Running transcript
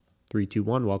Three, two,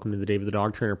 one. Welcome to the Dave the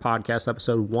Dog Trainer podcast,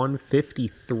 episode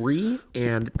 153.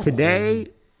 And today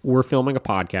we're filming a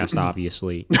podcast,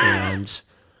 obviously. And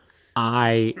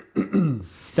I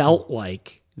felt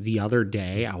like the other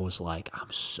day I was like, I'm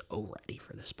so ready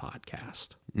for this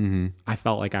podcast. Mm-hmm. I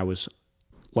felt like I was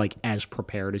like as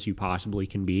prepared as you possibly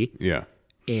can be. Yeah.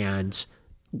 And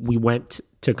we went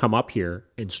to come up here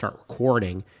and start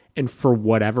recording. And for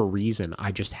whatever reason,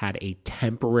 I just had a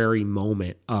temporary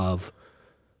moment of,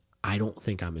 I don't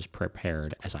think I'm as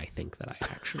prepared as I think that I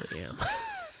actually am.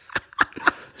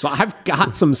 So I've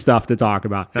got some stuff to talk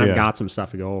about, and I've got some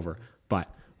stuff to go over, but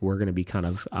we're going to be kind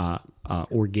of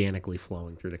organically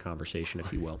flowing through the conversation,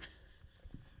 if you will.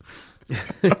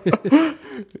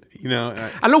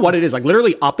 I don't know what it is. Like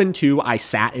literally up until I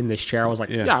sat in this chair, I was like,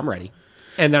 yeah, I'm ready.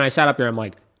 And then I sat up there, I'm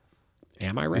like,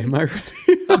 am I ready? Am I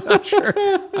ready? I'm not sure.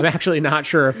 I'm actually not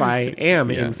sure if I am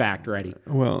in fact ready.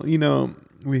 Well,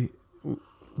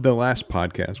 the last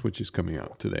podcast, which is coming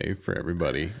out today for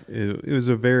everybody, it was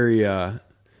a very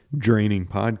draining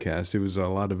podcast. It was a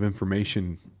lot of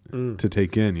information to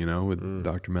take in, with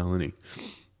Dr. Melanie.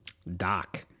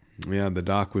 Doc. Yeah, the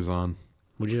doc was on.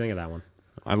 What did you think of that one?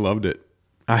 I loved it.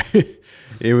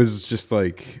 It was just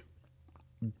like,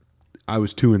 I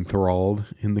was too enthralled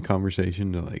in the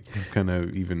conversation to like kind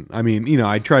of even,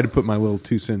 I try to put my little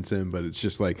 2 cents in, but it's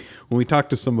just like when we talk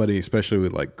to somebody, especially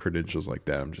with like credentials like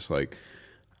that, I'm just like,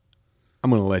 I'm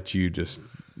going to let you just,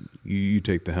 you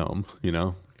take the helm,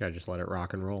 Gotta just let it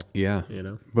rock and roll. Yeah.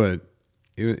 But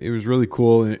it was really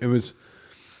cool. And it was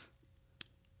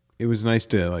nice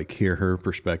to like hear her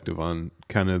perspective on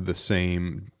kind of the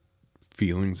same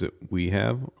feelings that we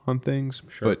have on things.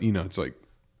 Sure. But, it's like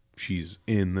she's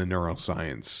in the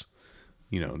neuroscience,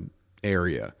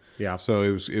 area. Yeah. So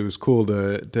it was cool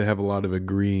to have a lot of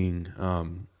agreeing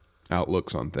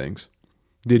outlooks on things.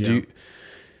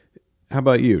 How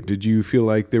about you? Did you feel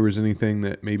like there was anything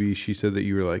that maybe she said that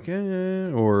you were like,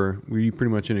 or were you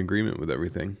pretty much in agreement with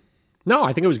everything? No,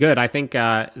 I think it was good. I think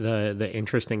the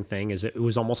interesting thing is it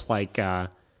was almost like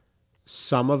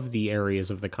some of the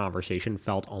areas of the conversation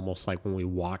felt almost like when we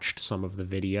watched some of the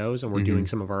videos and we're doing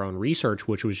some of our own research,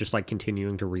 which was just like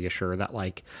continuing to reassure that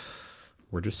like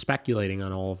we're just speculating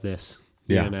on all of this,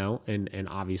 and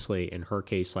obviously in her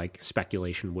case, like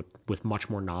speculation with much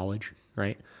more knowledge,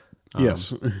 right?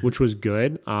 Yes, which was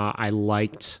good. I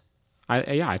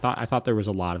thought there was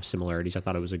a lot of similarities. I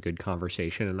thought it was a good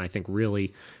conversation, and I think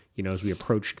really, as we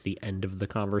approached the end of the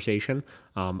conversation,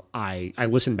 I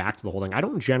listened back to the whole thing. I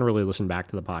don't generally listen back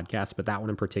to the podcast, but that one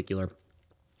in particular,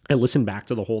 I listened back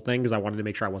to the whole thing because I wanted to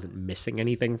make sure I wasn't missing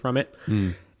anything from it.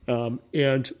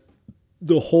 And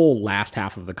the whole last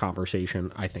half of the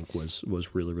conversation, I think, was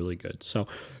really, really good. So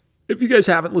if you guys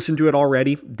haven't listened to it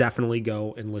already, definitely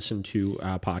go and listen to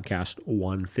podcast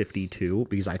 152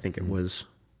 because I think it was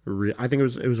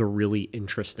it was a really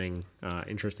interesting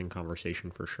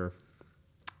conversation for sure.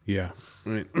 Yeah,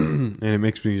 and it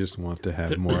makes me just want to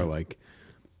have more like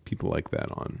people like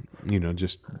that on,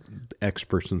 just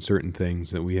experts in certain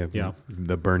things that we have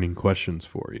the burning questions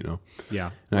for, Yeah,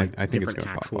 and like I think it's different going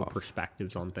to pop actual off.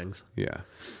 perspectives on things. Yeah.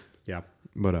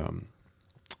 But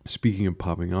speaking of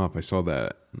popping off, I saw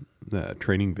that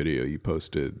training video you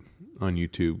posted on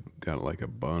YouTube got like a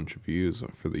bunch of views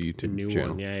for the YouTube the new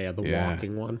channel. one, the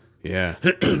walking one. Yeah.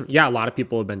 Yeah, a lot of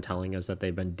people have been telling us that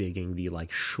they've been digging the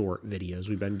like short videos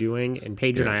we've been doing. And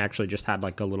Paige and I actually just had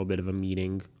like a little bit of a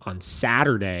meeting on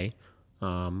Saturday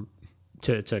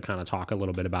to kind of talk a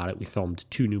little bit about it. We filmed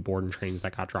 2 new board and trains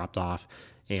that got dropped off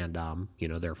and,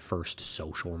 their first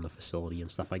social in the facility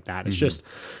and stuff like that. It's just,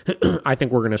 I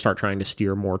think we're going to start trying to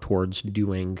steer more towards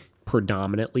doing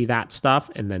predominantly that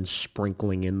stuff and then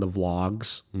sprinkling in the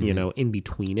vlogs, in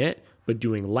between it, but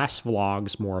doing less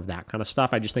vlogs, more of that kind of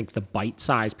stuff. I just think the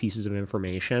bite-sized pieces of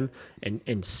information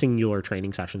and singular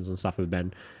training sessions and stuff have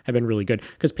been really good.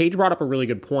 Because Paige brought up a really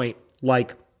good point,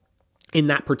 like in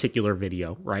that particular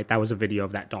video, right? That was a video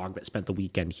of that dog that spent the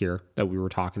weekend here that we were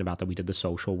talking about, that we did the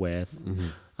social with.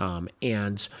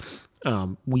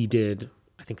 We did,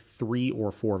 I think, 3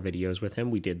 or 4 videos with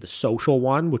him. We did the social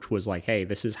one, which was like, hey,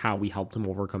 this is how we helped him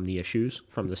overcome the issues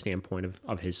from the standpoint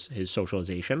of his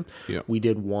socialization. Yeah. We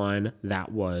did one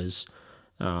that was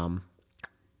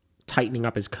tightening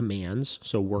up his commands,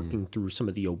 so working through some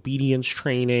of the obedience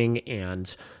training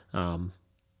and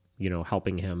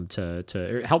helping him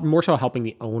to help, more so helping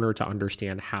the owner to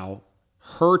understand how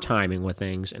her timing with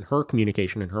things and her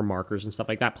communication and her markers and stuff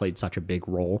like that played such a big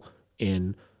role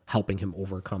in helping him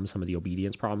overcome some of the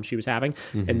obedience problems she was having.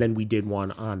 And then we did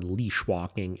one on leash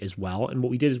walking as well. And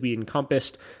what we did is we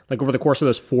encompassed, like over the course of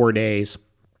those 4 days,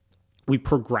 we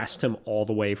progressed him all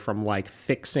the way from like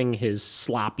fixing his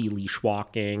sloppy leash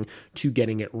walking to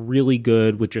getting it really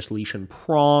good with just leash and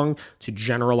prong to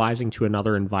generalizing to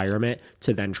another environment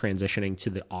to then transitioning to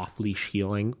the off leash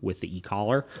healing with the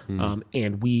e-collar.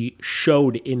 And we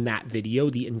showed in that video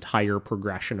the entire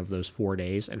progression of those 4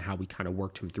 days and how we kind of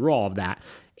worked him through all of that.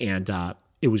 And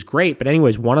it was great. But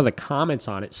anyways, one of the comments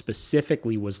on it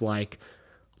specifically was like,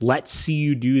 let's see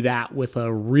you do that with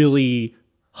a really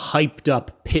hyped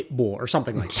up pit bull or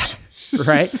something like that,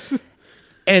 right?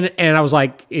 And I was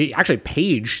like, actually,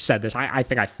 Paige said this. I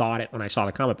think I thought it when I saw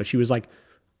the comment, but she was like,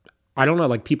 I don't know,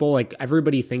 like people, like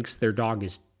everybody thinks their dog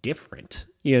is different,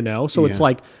 you know? So it's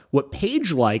like what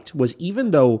Paige liked was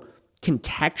even though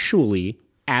contextually,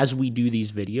 as we do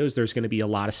these videos, there's going to be a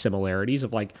lot of similarities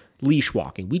of like leash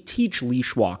walking. We teach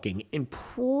leash walking in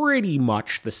pretty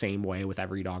much the same way with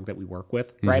every dog that we work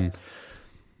with, right?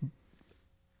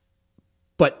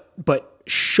 But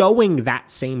showing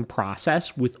that same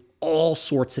process with all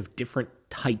sorts of different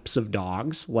types of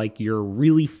dogs, like your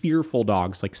really fearful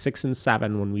dogs, like 6 and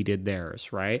 7 when we did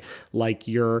theirs, right? Like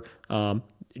your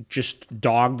just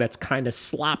dog that's kind of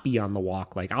sloppy on the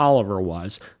walk, like Oliver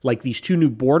was. Like these 2 new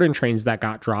board and trains that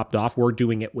got dropped off, we're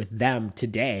doing it with them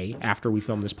today. After we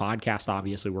film this podcast,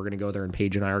 obviously, we're going to go there, and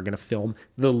Paige and I are going to film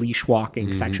the leash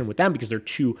walking section with them because they're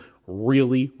 2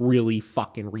 really, really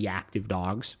fucking reactive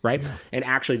dogs, right? Yeah. And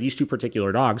actually, these 2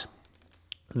 particular dogs,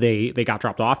 they got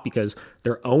dropped off because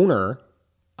their owner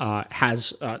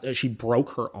she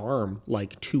broke her arm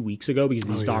like 2 weeks ago because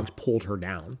these dogs pulled her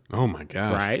down. Oh my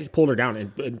gosh. Right? Pulled her down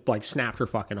and like snapped her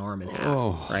fucking arm in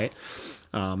half. Right?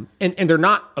 And they're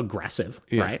not aggressive,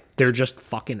 right? They're just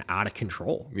fucking out of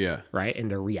control. Yeah. Right?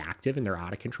 And they're reactive and they're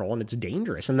out of control and it's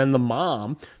dangerous. And then the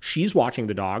mom, she's watching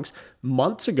the dogs.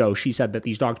 Months ago, she said that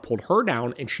these dogs pulled her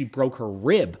down and she broke her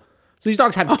rib. So these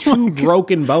dogs have 2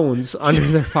 broken bones under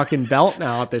their fucking belt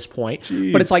now at this point.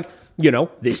 Jeez. But it's like, you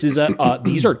know, this is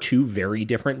these are 2 very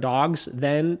different dogs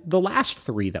than the last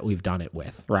 3 that we've done it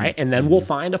with, right? And then we'll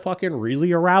find a fucking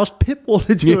really aroused pit bull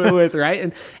to do it with,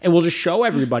 right? And we'll just show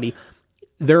everybody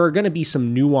there are going to be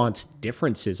some nuanced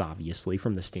differences, obviously,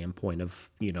 from the standpoint of,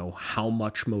 you know, how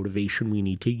much motivation we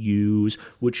need to use,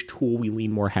 which tool we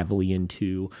lean more heavily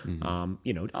into,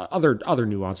 you know, other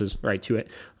nuances, right, to it.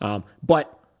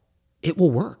 But it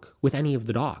will work with any of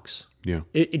the dogs. Yeah.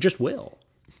 It just will,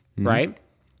 right?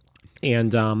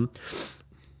 And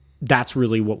that's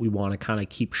really what we want to kind of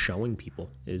keep showing people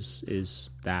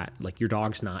is that, like, your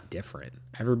dog's not different.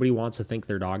 Everybody wants to think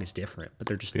their dog is different, but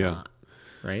they're just not,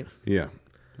 right? Yeah.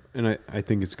 And I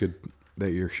think it's good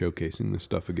that you're showcasing this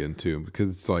stuff again, too, because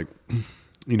it's like,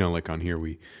 you know, like on here,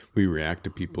 we react to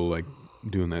people, like,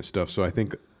 doing that stuff. So I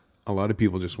think a lot of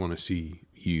people just want to see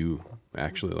you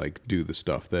actually, like, do the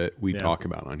stuff that we talk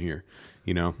about on here,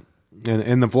 you know?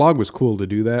 And the vlog was cool to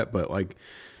do that, but, like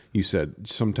you said,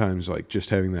 sometimes, like, just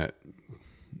having that,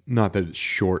 not that it's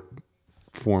short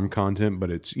form content,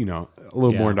 but it's, you know, a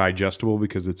little more digestible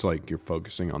because it's like you're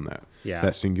focusing on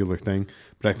that singular thing.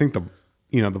 But I think the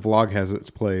vlog has its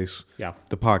place. Yeah.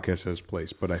 The podcast has its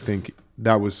place. But I think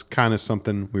that was kind of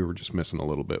something we were just missing a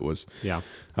little bit was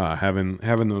having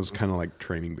those kind of like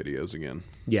training videos again.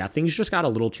 Yeah. Things just got a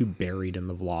little too buried in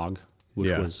the vlog,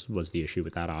 which was the issue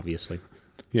with that, obviously.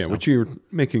 Yeah. So. Which you were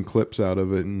making clips out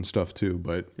of it and stuff too.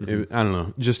 But I don't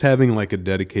know, just having like a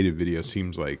dedicated video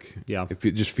seems like if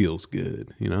it just feels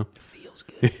good, you know? It feels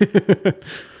good.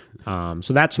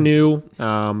 So that's new.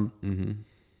 Yeah.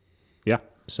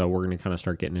 So we're going to kind of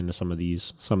start getting into some of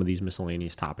these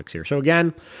miscellaneous topics here. So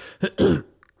again,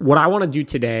 what I want to do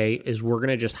today is we're going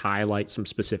to just highlight some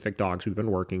specific dogs we've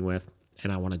been working with,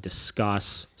 and I want to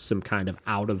discuss some kind of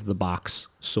out-of-the-box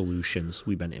solutions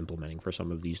we've been implementing for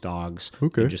some of these dogs.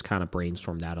 Okay. And just kind of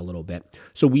brainstorm that a little bit.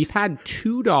 So we've had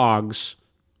 2 dogs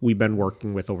we've been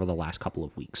working with over the last couple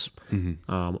of weeks.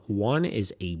 One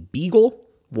is a Beagle,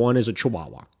 one is a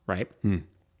Chihuahua, right?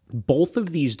 Both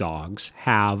of these dogs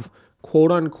have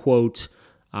quote-unquote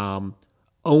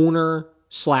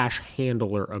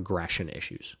owner/handler aggression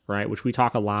issues, right? Which we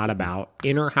talk a lot about.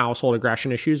 Inner household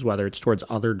aggression issues, whether it's towards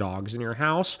other dogs in your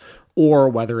house or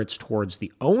whether it's towards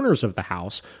the owners of the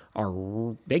house,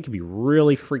 they can be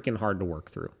really freaking hard to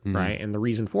work through, right? And the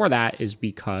reason for that is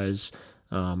because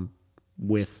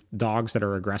with dogs that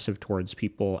are aggressive towards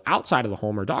people outside of the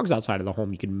home or dogs outside of the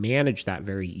home, you can manage that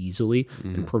very easily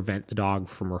and prevent the dog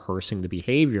from rehearsing the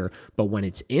behavior. But when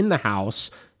it's in the house,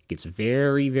 it gets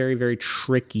very, very, very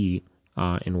tricky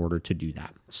in order to do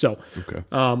that. So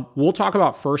we'll talk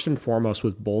about first and foremost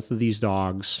with both of these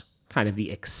dogs, kind of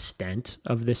the extent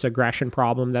of this aggression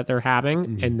problem that they're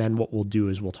having. And then what we'll do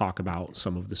is we'll talk about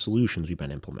some of the solutions we've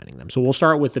been implementing them. So we'll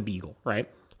start with the Beagle, right?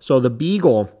 So the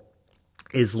Beagle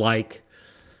is like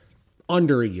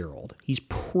under a year old. He's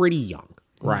pretty young,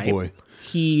 right? Oh boy.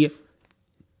 He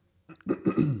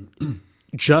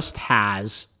just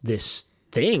has this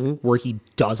thing where he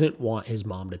doesn't want his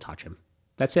mom to touch him.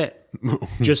 That's it.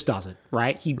 Just doesn't,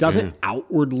 right? He doesn't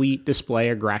outwardly display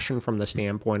aggression from the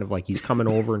standpoint of like he's coming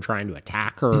over and trying to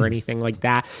attack her or anything like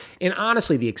that. And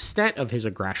honestly, the extent of his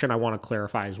aggression, I want to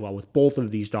clarify as well with both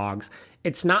of these dogs.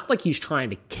 It's not like he's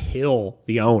trying to kill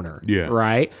the owner,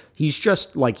 right? He's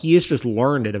just like, he has just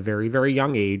learned at a very, very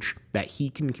young age that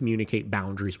he can communicate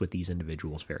boundaries with these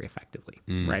individuals very effectively,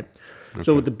 right? Okay.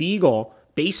 So with the Beagle,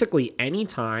 basically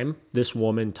anytime this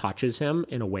woman touches him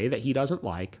in a way that he doesn't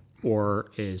like, or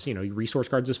is, you know, he resource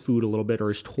guards his food a little bit or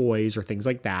his toys or things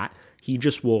like that, he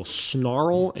just will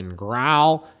snarl and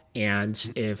growl.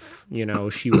 And if, you know,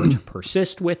 she were to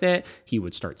persist with it, he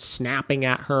would start snapping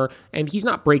at her. And he's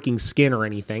not breaking skin or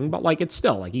anything, but like it's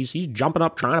still like he's jumping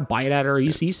up trying to bite at her.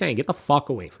 He's saying, get the fuck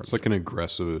away from me. It's like an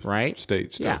aggressive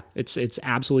state still. Yeah, it's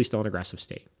absolutely still an aggressive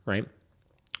state, right?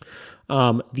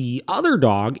 The other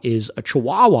dog is a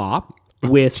Chihuahua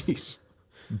with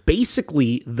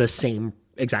basically the same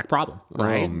exact problem,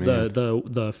 right?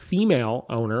 The female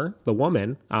owner, the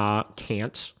woman,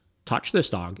 can't touch this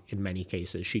dog in many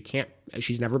cases.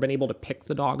 She's never been able to pick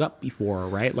the dog up before,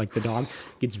 right? Like the dog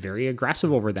gets very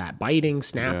aggressive over that, biting,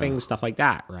 snapping, stuff like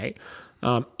that, right?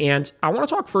 And I want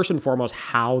to talk first and foremost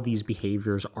how these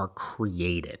behaviors are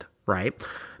created, right?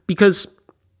 Because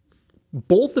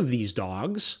both of these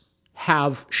dogs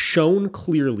have shown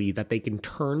clearly that they can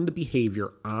turn the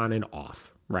behavior on and off.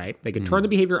 Right? They can turn the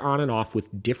behavior on and off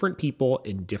with different people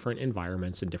in different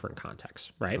environments and different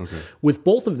contexts, right? Okay. With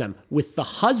both of them, with the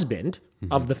husband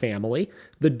of the family,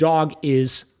 the dog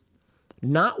is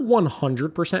not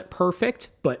 100% perfect,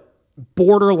 but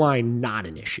borderline not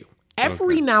an issue.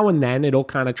 Every now and then it'll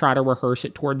kind of try to rehearse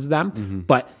it towards them,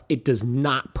 but it does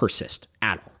not persist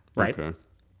at all, right? Okay.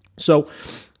 So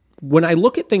when I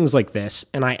look at things like this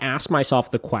and I ask myself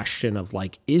the question of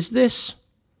like, is this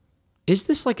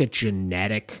like a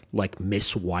genetic like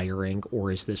miswiring,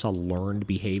 or is this a learned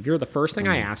behavior? The first thing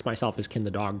I ask myself is, can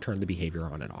the dog turn the behavior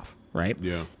on and off, right?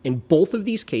 Yeah. In both of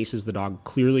these cases, the dog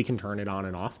clearly can turn it on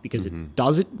and off because it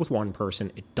does it with one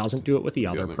person. It doesn't do it with the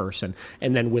other person.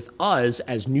 And then with us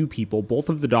as new people, both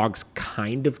of the dogs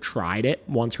kind of tried it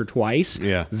once or twice,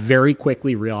 very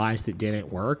quickly realized it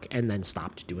didn't work, and then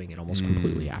stopped doing it almost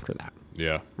completely after that.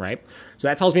 Yeah. Right? So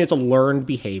that tells me it's a learned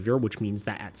behavior, which means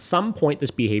that at some point this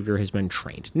behavior has been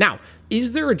trained. Now,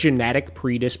 is there a genetic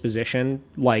predisposition,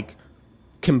 like,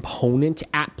 component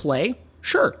at play?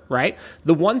 Sure, right?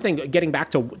 The one thing, getting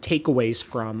back to takeaways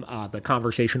from the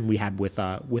conversation we had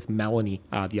with Melanie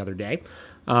the other day,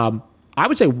 I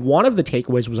would say one of the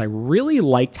takeaways was I really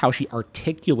liked how she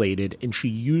articulated and she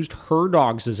used her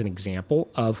dogs as an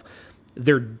example of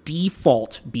their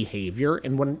default behavior.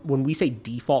 And when we say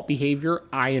default behavior,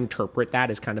 I interpret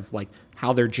that as kind of like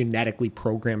how they're genetically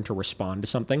programmed to respond to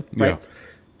something, right? Yeah.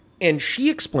 And she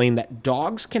explained that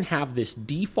dogs can have this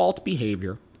default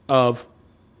behavior of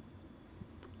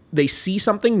they see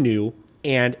something new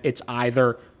and it's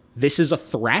either this is a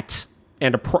threat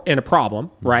and a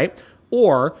problem, right?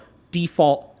 Or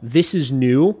default, this is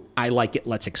new, I like it,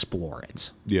 let's explore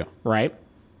it. Yeah. Right?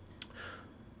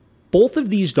 Both of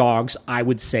these dogs, I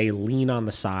would say, lean on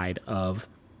the side of,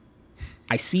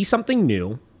 I see something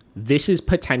new. This is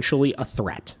potentially a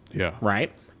threat. Yeah.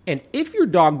 Right? And if your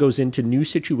dog goes into new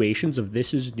situations of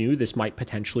this is new, this might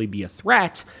potentially be a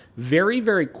threat, very,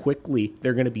 very quickly,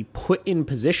 they're going to be put in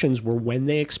positions where when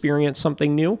they experience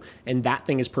something new and that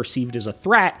thing is perceived as a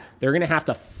threat, they're going to have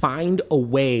to find a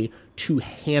way to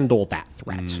handle that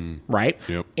threat. Right?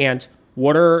 Yep. And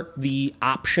what are the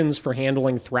options for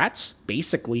handling threats?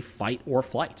 Basically, fight or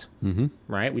flight,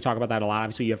 right? We talk about that a lot.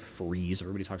 Obviously, you have freeze.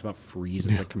 Everybody talks about freeze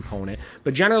as a component.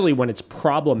 But generally, when it's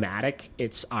problematic,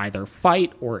 it's either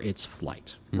fight or it's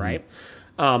flight, right?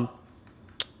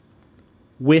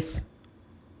 With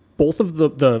both of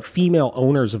the female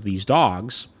owners of these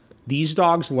dogs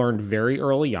learned very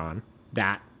early on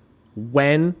that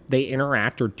when they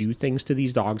interact or do things to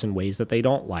these dogs in ways that they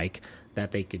don't like,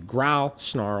 that they could growl,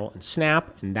 snarl, and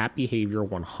snap, and that behavior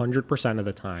 100% of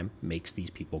the time makes these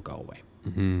people go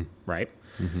away. Right?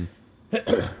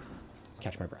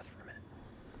 Catch my breath for a minute.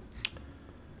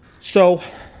 So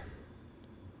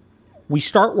we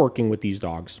start working with these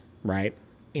dogs, right?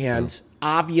 And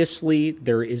obviously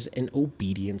there is an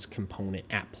obedience component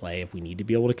at play if we need to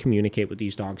be able to communicate with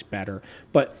these dogs better.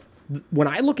 But when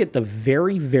I look at the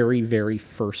very, very, very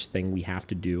first thing we have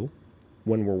to do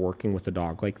when we're working with a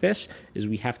dog like this is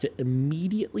we have to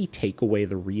immediately take away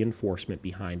the reinforcement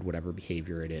behind whatever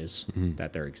behavior it is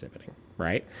that they're exhibiting,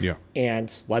 right? Yeah.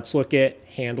 And let's look at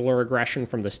handler aggression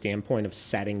from the standpoint of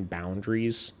setting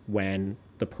boundaries when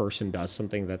the person does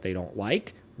something that they don't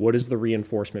like. What is the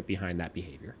reinforcement behind that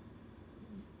behavior?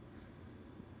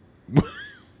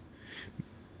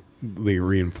 The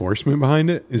reinforcement behind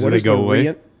it is they go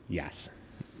away. Yes.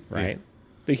 Right. Yeah.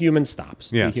 The human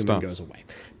stops. Yeah, the human goes away.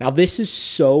 Now, this is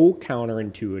so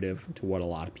counterintuitive to what a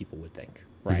lot of people would think,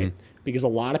 right? Because a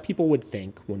lot of people would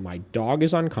think when my dog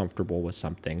is uncomfortable with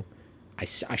something, I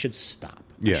should stop.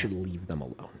 Yeah. I should leave them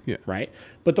alone, Yeah. right?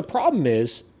 But the problem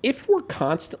is, if we're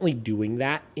constantly doing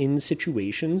that in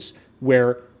situations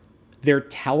where they're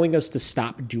telling us to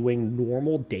stop doing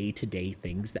normal day-to-day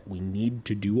things that we need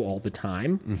to do all the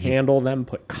time, handle them,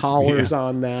 put collars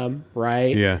on them,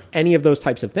 right? Yeah. Any of those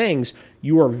types of things,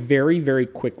 you are very, very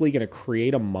quickly going to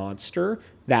create a monster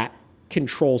that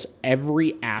controls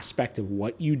every aspect of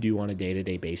what you do on a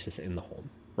day-to-day basis in the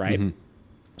home, right?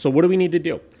 So what do we need to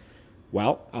do?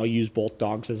 Well, I'll use both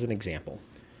dogs as an example.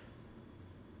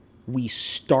 We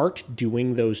start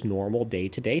doing those normal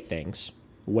day-to-day things.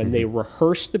 When they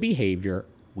rehearse the behavior,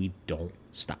 we don't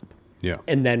stop. Yeah.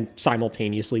 And then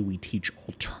simultaneously, we teach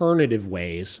alternative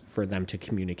ways for them to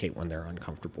communicate when they're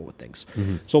uncomfortable with things.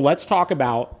 So let's talk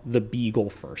about the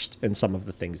Beagle first and some of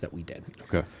the things that we did.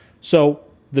 Okay. So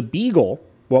the Beagle,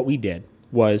 what we did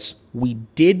was we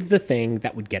did the thing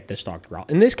that would get this dog to growl.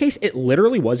 In this case, it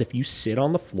literally was if you sit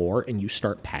on the floor and you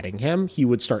start petting him, he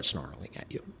would start snarling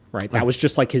at you. Right, that was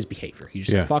just like his behavior. He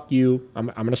just said, "Fuck you! I'm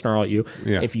going to snarl at you.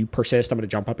 If you persist, I'm going to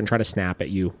jump up and try to snap at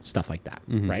you." Stuff like that,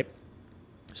 right?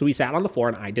 So we sat on the floor,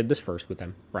 and I did this first with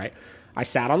him. Right, I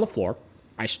sat on the floor.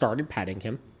 I started petting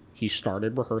him. He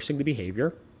started rehearsing the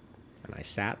behavior, and I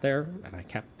sat there and I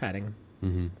kept petting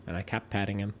him, and I kept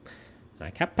petting him, and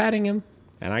I kept petting him,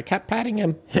 and I kept patting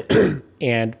him.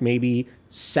 And maybe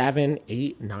 7,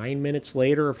 8, 9 minutes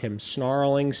later of him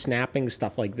snarling, snapping,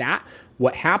 stuff like that,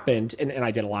 what happened, and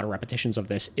I did a lot of repetitions of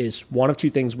this, is one of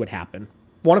two things would happen.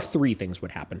 One of three things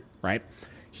would happen, right?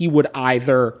 He would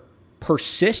either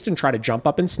persist and try to jump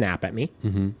up and snap at me,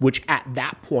 which at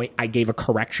that point I gave a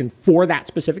correction for that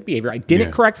specific behavior. I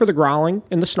didn't correct for the growling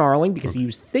and the snarling because he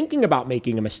was thinking about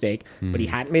making a mistake, but he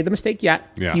hadn't made the mistake yet.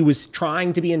 Yeah. He was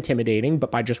trying to be intimidating, but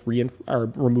by just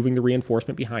removing the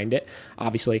reinforcement behind it,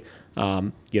 obviously,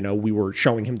 we were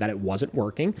showing him that it wasn't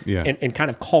working and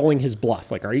kind of calling his bluff.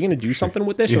 Like, are you going to do something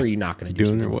with this or are you not going to do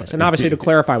something with this? And obviously to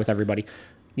clarify with everybody,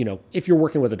 if you're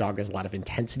working with a dog that has a lot of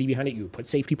intensity behind it, you would put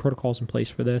safety protocols in place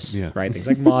for this, right? Things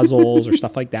like muzzles or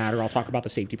stuff like that, or I'll talk about the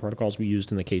safety protocols we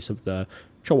used in the case of the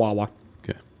Chihuahua.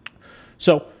 Okay.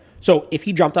 So if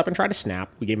he jumped up and tried to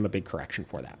snap, we gave him a big correction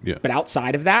for that. Yeah. But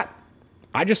outside of that,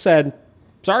 I just said,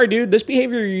 sorry, dude, this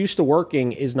behavior you're used to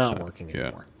working is not working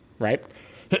anymore, right?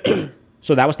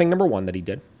 So that was thing number one that he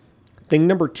did. Thing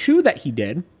number two that he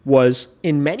did was,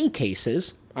 in many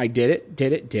cases, I did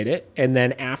it. And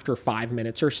then after 5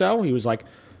 minutes or so, he was like,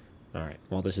 all right,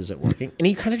 well, this isn't working. And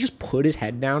he kind of just put his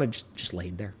head down and just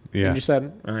laid there. Yeah. And just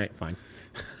said, all right, fine.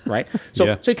 Right?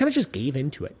 So he kind of just gave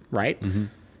into it, right?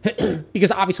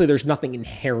 Because obviously there's nothing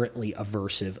inherently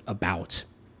aversive about,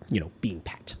 being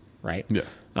pet, right? Yeah.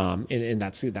 And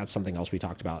that's something else we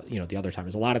talked about, the other time,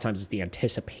 is a lot of times it's the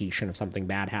anticipation of something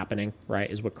bad happening, right,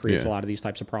 is what creates a lot of these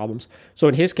types of problems. So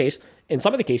in his case, in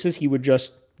some of the cases, he would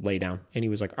just lay down and he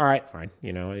was like, all right, fine.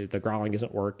 The growling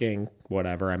isn't working,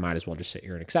 whatever. I might as well just sit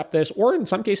here and accept this. Or in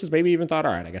some cases, maybe even thought,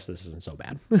 all right, I guess this isn't so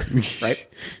bad. Right.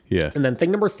 Yeah. And then thing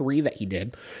number 3 that he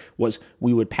did was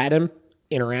we would pet him,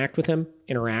 interact with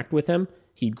him.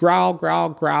 He'd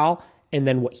growl. And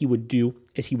then what he would do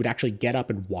is he would actually get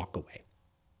up and walk away.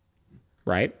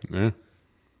 Right? Yeah.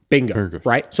 Bingo.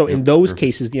 Right? So in those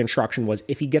cases, the instruction was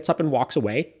if he gets up and walks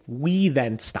away, we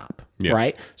then stop. Yeah.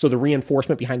 Right? So the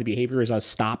reinforcement behind the behavior is us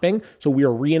stopping. So we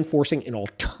are reinforcing an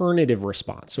alternative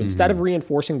response. So instead of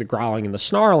reinforcing the growling and the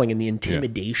snarling and the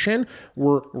intimidation,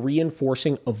 we're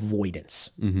reinforcing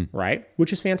avoidance. Right?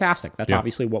 Which is fantastic. That's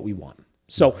obviously what we want.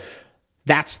 So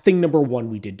that's thing number 1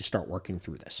 we did to start working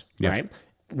through this. Right?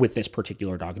 With this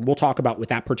particular dog. And we'll talk about with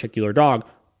that particular dog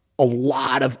a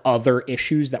lot of other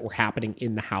issues that were happening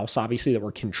in the house, obviously, that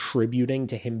were contributing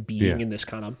to him being in this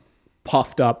kind of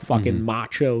puffed up fucking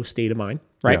macho state of mind,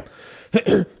 right?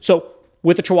 Yeah. So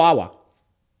with the Chihuahua,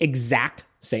 exact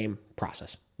same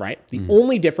process, right? The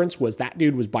only difference was that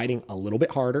dude was biting a little bit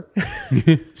harder.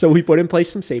 So we put in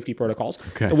place some safety protocols.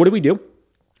 Okay. And what did we do?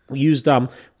 We used,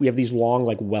 we have these long,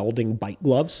 like, welding bite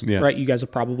gloves, right? You guys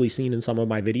have probably seen in some of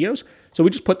my videos. So we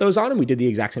just put those on and we did the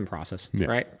exact same process,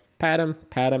 right? Pat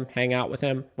him, hang out with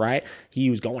him, right? He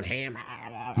was going ham,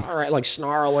 all right, like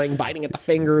snarling, biting at the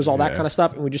fingers, all that kind of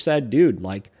stuff. And we just said, dude,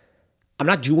 like, I'm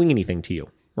not doing anything to you,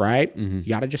 right? You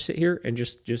got to just sit here and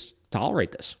just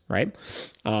tolerate this, right?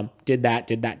 Did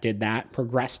that,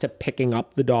 progressed to picking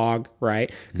up the dog,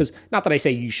 right? Because not that I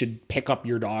say you should pick up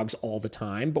your dogs all the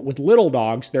time, but with little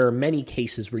dogs, there are many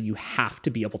cases where you have to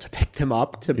be able to pick them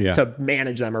up to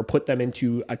manage them or put them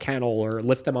into a kennel or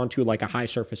lift them onto like a high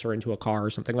surface or into a car or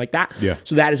something like that. Yeah.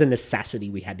 So that is a necessity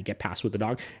we had to get past with the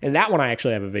dog. And that one I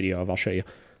actually have a video of, I'll show you,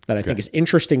 that I think is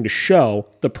interesting to show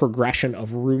the progression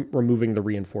of removing the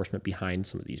reinforcement behind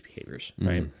some of these behaviors,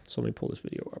 right? So let me pull this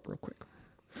video up real quick.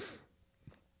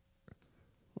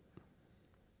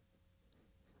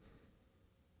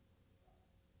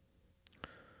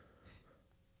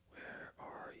 Where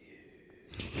are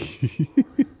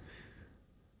you?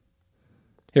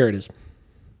 Here it is.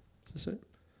 Is this it?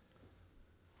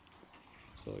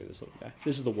 So look at this little guy.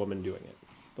 This is the woman doing it.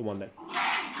 The one that...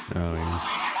 Oh,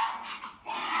 yeah.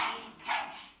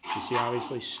 You see,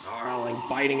 obviously snarling,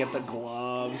 biting at the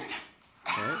gloves.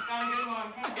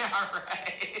 Right? Yeah,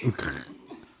 right.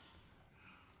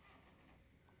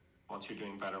 Once you're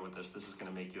doing better with this is going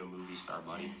to make you a movie star,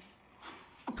 buddy.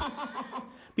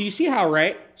 But you see how,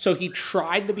 right? So he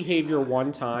tried the behavior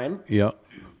one time. Yep.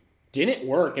 Didn't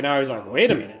work. And I was like,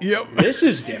 wait a minute. Yep. This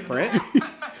is different.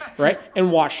 Right? And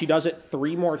watch, she does it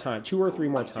 3 more times, 2 or 3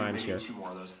 more times here. 2 more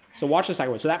of those. So watch the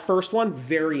second one. So that first one,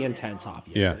 very intense,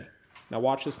 obviously. Yeah. Now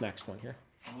watch this next one here.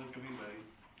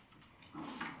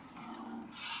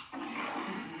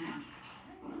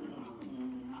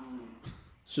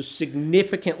 So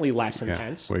significantly less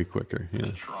intense. Way quicker. Yeah.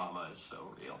 The trauma is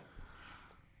so real.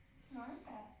 No, it's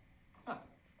bad.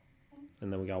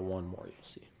 And then we got one more, you'll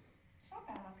see. It's not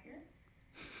bad up here.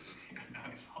 Now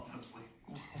he's falling asleep.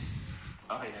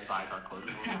 Oh, yeah, his eyes are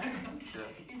closed. Yeah.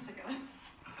 He's sick of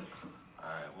this. All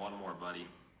right, one more, buddy.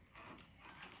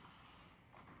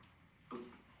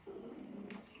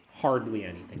 Hardly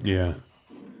anything. Yeah.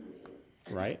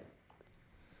 Right?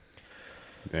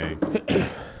 Dang.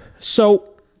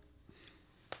 So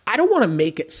I don't want to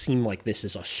make it seem like this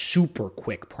is a super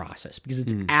quick process because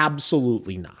it's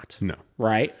absolutely not. No.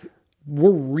 Right?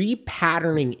 We're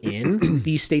repatterning in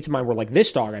these states of mind where, like,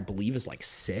 this dog, I believe, is like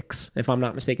 6, if I'm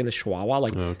not mistaken, this Chihuahua.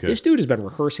 Like, this dude has been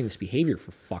rehearsing this behavior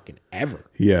for fucking ever.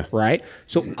 Yeah. Right?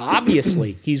 So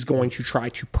obviously he's going to try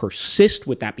to persist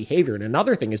with that behavior. And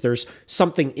another thing is there's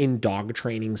something in dog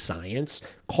training science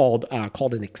called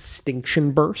an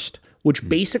extinction burst, which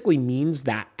basically means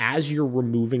that as you're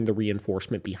removing the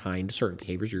reinforcement behind certain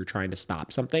behaviors, you're trying to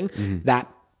stop something, that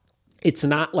it's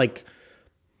not like,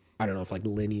 I don't know if like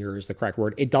linear is the correct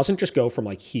word. It doesn't just go from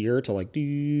like here to like,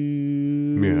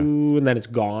 and then it's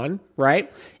gone,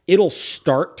 right? It'll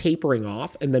start tapering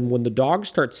off. And then when the dog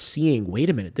starts seeing, wait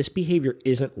a minute, this behavior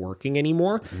isn't working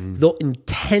anymore, they'll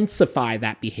intensify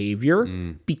that behavior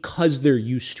because they're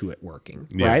used to it working,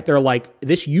 right? They're like,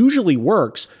 this usually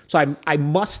works, so I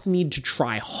must need to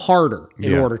try harder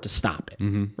in order to stop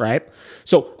it, right?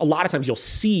 So a lot of times you'll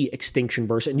see extinction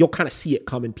bursts and you'll kind of see it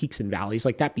come in peaks and valleys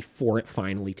like that before it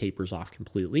finally tapers off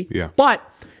completely. Yeah. But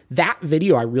that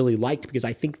video I really liked because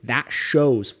I think that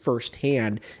shows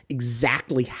firsthand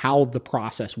exactly how the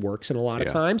process works in a lot of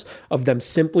times of them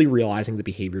simply realizing the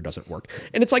behavior doesn't work.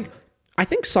 And it's like, I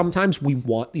think sometimes we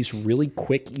want these really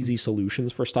quick, easy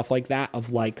solutions for stuff like that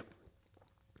of like,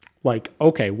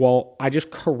 okay, well, I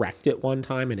just correct it one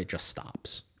time and it just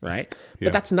stops, right?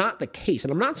 But that's not the case.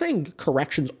 And I'm not saying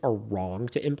corrections are wrong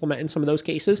to implement in some of those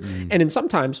cases. And in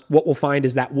sometimes what we'll find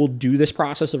is that we'll do this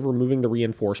process of removing the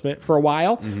reinforcement for a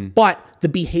while, but the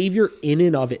behavior in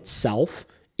and of itself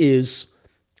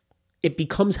it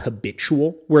becomes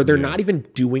habitual where they're not even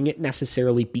doing it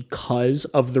necessarily because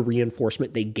of the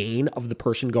reinforcement they gain of the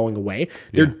person going away.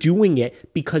 They're doing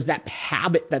it because that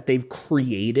habit that they've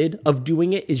created of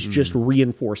doing it is just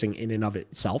reinforcing in and of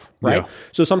itself, right? Yeah.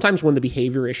 So sometimes when the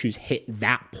behavior issues hit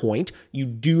that point, you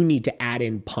do need to add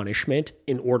in punishment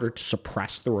in order to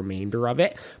suppress the remainder of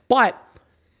it. But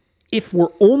if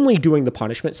we're only doing the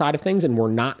punishment side of things and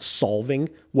we're not solving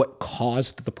what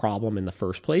caused the problem in the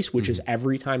first place, which is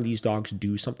every time these dogs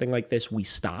do something like this, we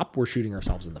stop, we're shooting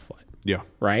ourselves in the foot. Yeah.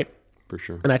 Right? For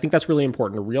sure. And I think that's really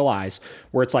important to realize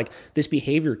where it's like this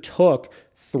behavior took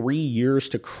 3 years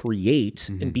to create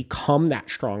and become that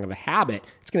strong of a habit.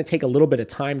 It's going to take a little bit of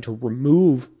time to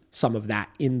remove some of that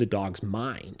in the dog's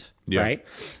mind. Right?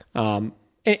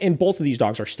 And both of these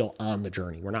dogs are still on the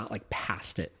journey. We're not like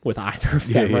past it with either of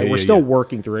them, right? We're still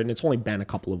working through it, and it's only been a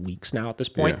couple of weeks now at this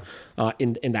point.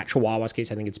 In that Chihuahua's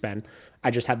case, I think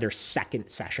I just had their second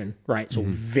session, right? So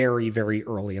very, very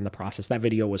early in the process. That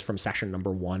video was from session number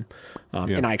 1.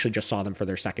 And I actually just saw them for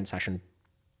their second session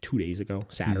 2 days ago,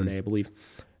 Saturday, I believe.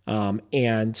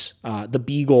 And the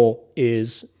Beagle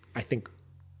is, I think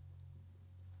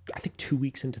 2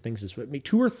 weeks into things as well,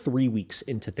 2 or 3 weeks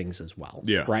into things as well.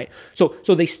 Yeah. Right. So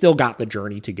they still got the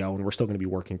journey to go, and we're still going to be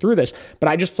working through this. But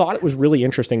I just thought it was really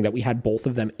interesting that we had both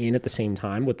of them in at the same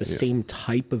time with the same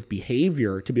type of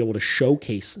behavior to be able to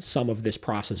showcase some of this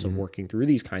process of working through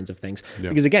these kinds of things.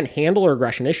 Because again, handler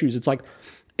aggression issues,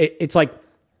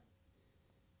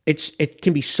 it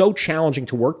can be so challenging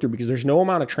to work through because there's no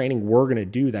amount of training we're going to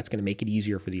do that's going to make it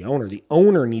easier for the owner. The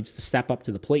owner needs to step up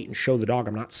to the plate and show the dog,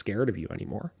 I'm not scared of you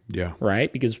anymore. Yeah.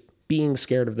 Right? Because being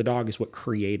scared of the dog is what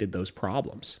created those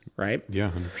problems. Right? Yeah,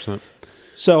 100%.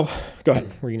 So go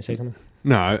ahead. Were you going to say something?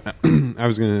 No, I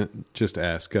was going to just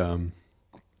ask, because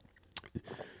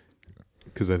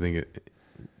I think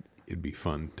it'd be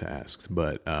fun to ask,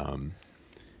 but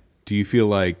do you feel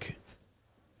like,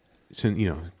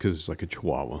 because like a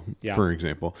Chihuahua, for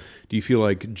example, do you feel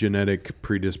like genetic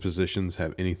predispositions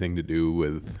have anything to do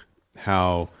with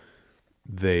how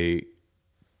they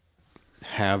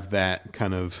have that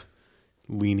kind of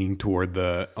leaning toward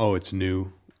it's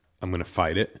new, I'm going to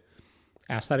fight it?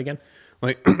 Ask that again.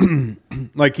 Like,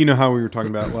 how we were talking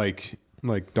about, like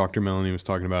Dr. Melanie was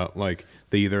talking about, like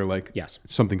they either yes,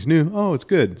 something's new, oh, it's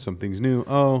good. Something's new,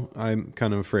 oh, I'm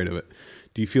kind of afraid of it.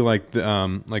 Do you feel like,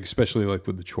 especially like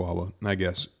with the Chihuahua, I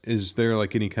guess, is there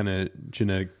like any kind of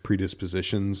genetic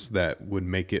predispositions that would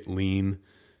make it lean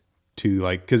to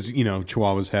because,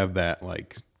 Chihuahuas have that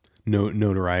like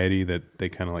notoriety that they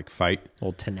kind of like fight. A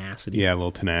little tenacity. Yeah, a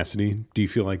little tenacity. Do you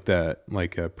feel like that,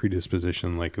 like a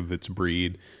predisposition, like of its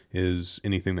breed is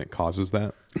anything that causes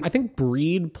that? I think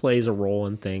breed plays a role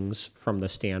in things from the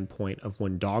standpoint of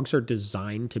when dogs are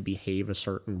designed to behave a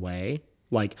certain way.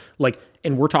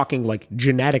 And we're talking like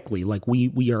genetically, like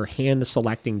we are hand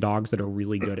selecting dogs that are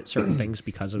really good at certain things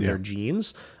because of their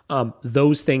genes.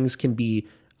 Those things can be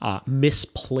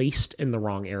misplaced in the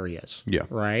wrong areas. Yeah.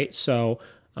 Right. So,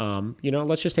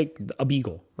 let's just take a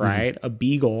Beagle, right? A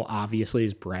Beagle obviously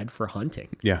is bred for hunting.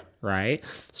 Yeah. Right.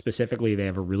 Specifically, they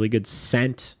have a really good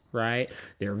scent. Right.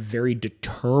 They're very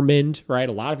determined. Right.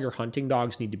 A lot of your hunting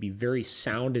dogs need to be very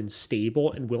sound and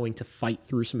stable and willing to fight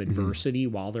through some adversity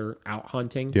while they're out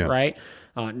hunting. Yeah. Right.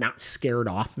 Not scared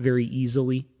off very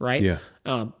easily. Right. Yeah.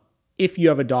 If you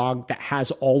have a dog that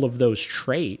has all of those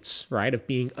traits, right, of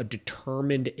being a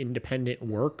determined, independent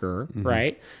worker,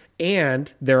 right,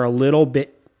 and they're a little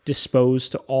bit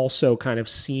disposed to also kind of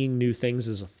seeing new things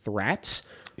as a threat.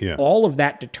 Yeah. All of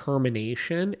that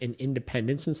determination and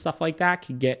independence and stuff like that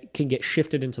can get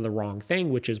shifted into the wrong thing,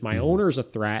 which is my owner's a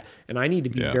threat, and I need to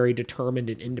be very determined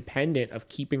and independent of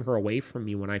keeping her away from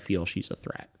me when I feel she's a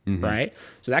threat, right?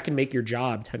 So that can make your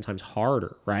job 10 times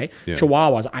harder, right? Yeah.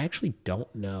 Chihuahuas, I actually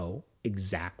don't know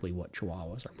exactly what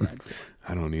Chihuahuas are bred for.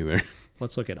 I don't either.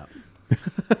 Let's look it up.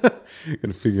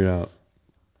 Gotta figure it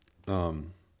out.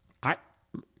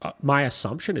 My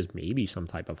assumption is maybe some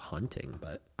type of hunting,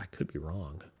 but I could be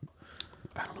wrong.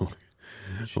 I don't know.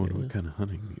 I wonder what kind of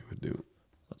hunting you would do.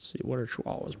 Let's see. What are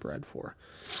Chihuahuas bred for?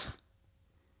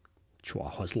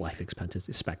 Chihuahua's life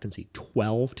expectancy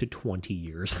 12 to 20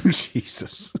 years.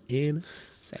 Jesus.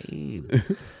 Insane.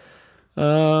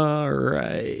 All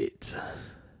right.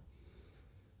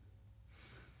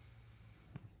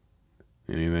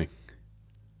 Anything?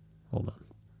 Hold on.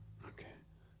 Okay.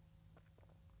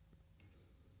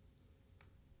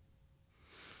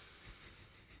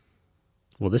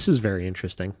 Well, this is very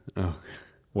interesting. Oh.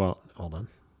 Well, hold on.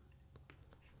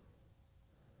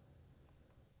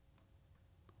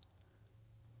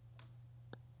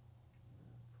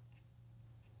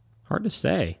 Hard to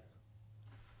say.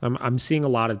 I'm seeing a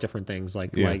lot of different things,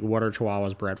 like what are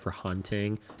Chihuahuas bred for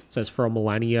hunting? It says for a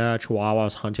millennia,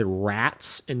 Chihuahuas hunted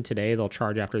rats, and today they'll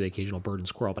charge after the occasional bird and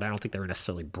squirrel, but I don't think they're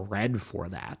necessarily bred for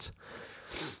that.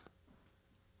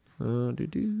 I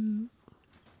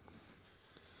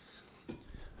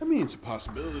mean, it's a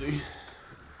possibility.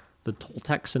 The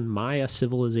Toltecs and Maya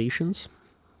civilizations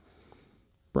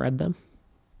bred them.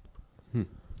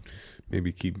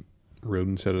 Maybe keep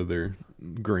rodents out of their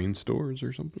grain stores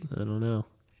or something. I don't know.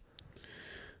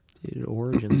 Dated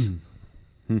origins.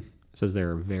 It says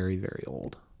they're very, very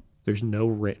old. There's no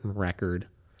written record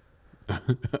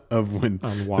of when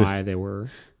on why they were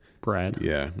bred.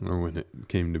 Yeah, or when it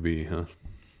came to be, huh?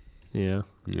 Yeah.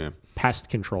 Yeah. Pest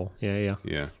control. Yeah.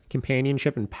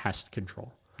 Companionship and pest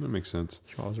control. That makes sense.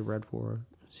 Chihuahuas are bred for.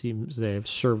 Seems they have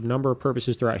served a number of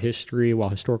purposes throughout history, while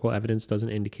historical evidence doesn't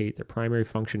indicate their primary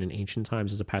function in ancient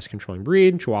times as a pest-controlling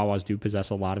breed. Chihuahuas do possess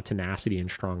a lot of tenacity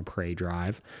and strong prey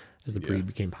drive. As the breed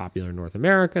became popular in North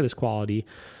America, this quality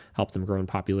helped them grow in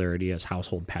popularity as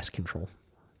household pest control.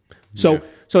 So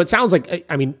it sounds like,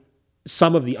 I mean,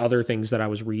 some of the other things that I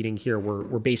was reading here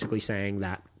were basically saying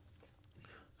that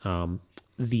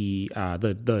they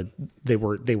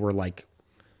were like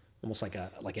almost like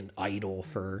an idol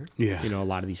for Yeah. you know, a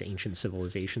lot of these ancient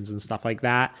civilizations and stuff like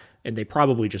that, and they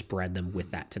probably just bred them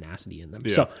with that tenacity in them.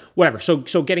 Yeah. So whatever. So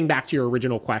getting back to your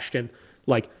original question,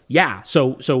 like, yeah,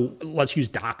 so let's use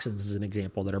dachshunds as an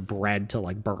example that are bred to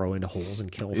like burrow into holes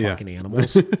and kill Yeah. fucking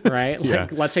animals, right? Yeah.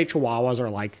 Like, let's say chihuahuas are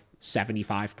like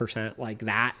 75% like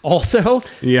that also.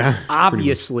 Yeah.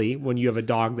 Obviously, when you have a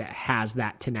dog that has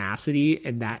that tenacity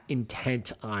and that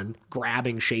intent on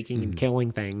grabbing, shaking, and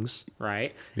killing things,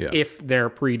 right? Yeah. If they're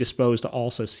predisposed to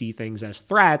also see things as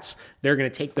threats, they're going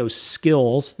to take those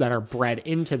skills that are bred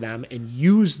into them and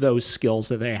use those skills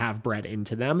that they have bred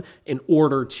into them in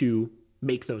order to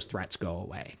make those threats go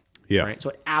away. Yeah. Right. So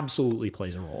it absolutely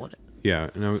plays a role in it. Yeah,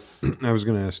 and I was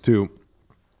going to ask too,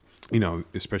 you know,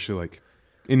 especially like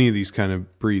any of these kind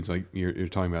of breeds, like you're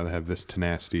talking about, that have this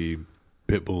tenacity,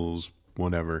 pit bulls,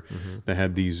 whatever, that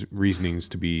have these reasonings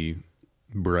to be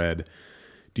bred.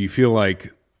 Do you feel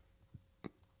like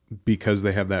because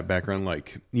they have that background,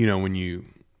 like, you know,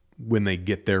 when they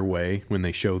get their way, when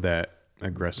they show that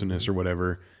aggressiveness or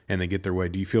whatever, and they get their way,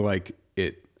 do you feel like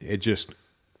it just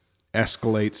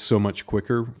escalates so much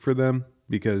quicker for them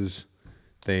because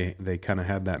they kind of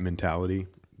have that mentality,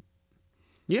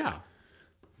 Yeah.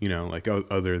 you know, like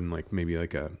other than like maybe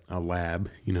like a lab,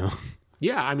 you know?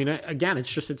 Yeah. I mean, again,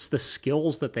 it's the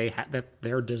skills that that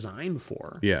they're designed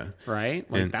for. Yeah. Right.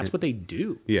 Like And- that's what they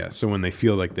do. Yeah. So when they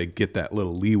feel like they get that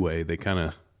little leeway, they kind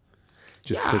of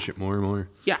just Yeah. push it more and more.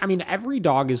 Yeah, I mean, every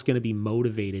dog is going to be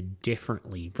motivated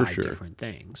differently by sure. different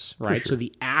things, right? sure. So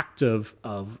the act of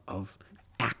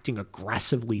acting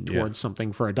aggressively towards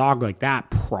something for a dog like that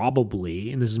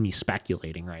probably, and this is me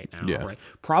speculating right now, Yeah. right?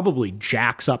 Probably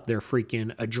jacks up their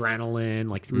freaking adrenaline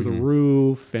like through the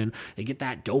roof, and they get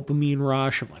that dopamine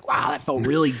rush of like, wow, that felt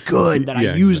really good that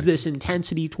Yeah, I used exactly. this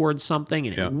intensity towards something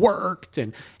and Yeah. it worked.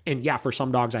 And yeah, for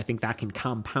some dogs, I think that can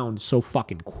compound so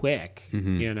fucking quick,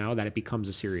 you know, that it becomes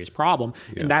a serious problem.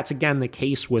 And that's again the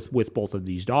case with both of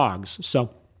these dogs.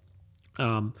 So,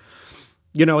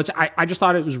 you know, I just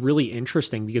thought it was really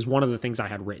interesting because one of the things I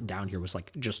had written down here was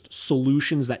like just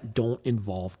solutions that don't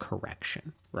involve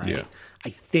correction, right? Yeah. I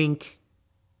think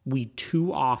we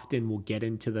too often will get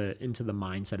into the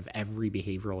mindset of every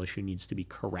behavioral issue needs to be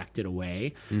corrected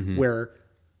away, where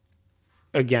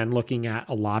again, looking at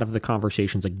a lot of the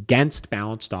conversations against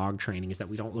balanced dog training is that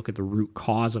we don't look at the root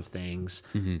cause of things,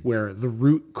 where the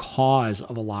root cause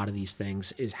of a lot of these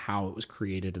things is how it was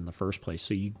created in the first place.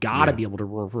 So you got to be able to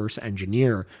reverse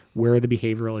engineer where the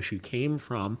behavioral issue came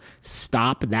from,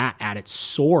 stop that at its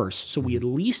source, so we at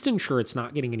least ensure it's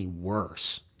not getting any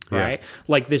worse. Right?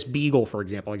 Like this beagle, for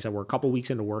example, like I said, we're a couple weeks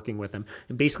into working with him,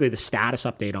 and basically the status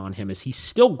update on him is he's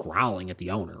still growling at the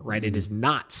owner, right? It is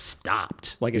not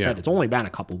stopped. Like I said, it's only been a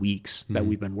couple weeks that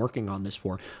we've been working on this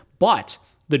for, but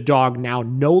the dog now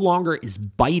no longer is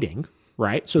biting,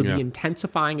 right? So the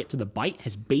intensifying it to the bite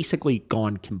has basically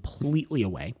gone completely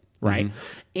away, right?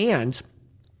 And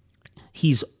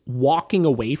he's walking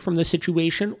away from the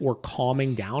situation or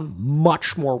calming down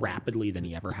much more rapidly than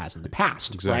he ever has in the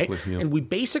past, Exactly, right? yeah. And we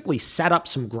basically set up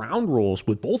some ground rules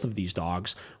with both of these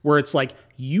dogs where it's like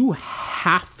you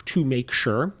have to make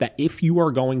sure that if you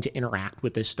are going to interact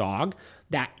with this dog,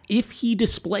 that if he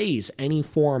displays any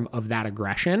form of that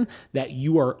aggression, that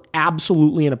you are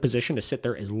absolutely in a position to sit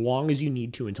there as long as you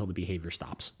need to until the behavior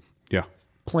stops. Yeah.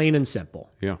 Plain and simple.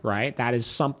 Yeah. Right. That is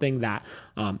something that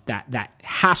that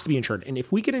has to be ensured. And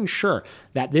if we could ensure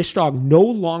that this dog no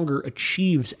longer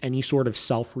achieves any sort of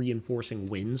self-reinforcing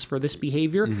wins for this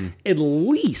behavior, at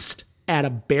least at a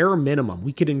bare minimum,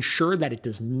 we could ensure that it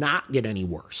does not get any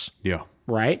worse. Yeah.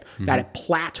 Right? That it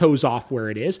plateaus off where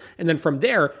it is. And then from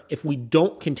there, if we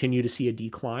don't continue to see a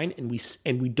decline and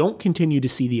we don't continue to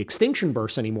see the extinction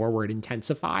bursts anymore where it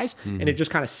intensifies and it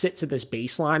just kind of sits at this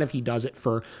baseline, if he does it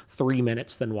for 3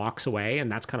 minutes, then walks away,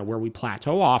 and that's kind of where we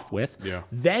plateau off with,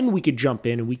 then we could jump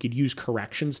in and we could use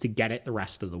corrections to get it the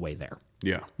rest of the way there.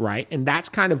 Yeah. Right. And that's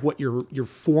kind of what your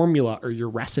formula or your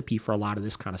recipe for a lot of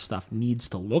this kind of stuff needs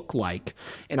to look like.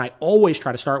 And I always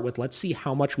try to start with, let's see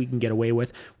how much we can get away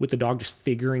with the dog just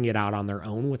figuring it out on their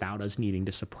own without us needing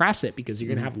to suppress it, because you're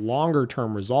going to have longer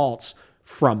term results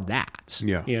from that.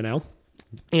 Yeah. You know?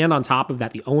 And on top of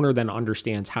that, the owner then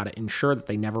understands how to ensure that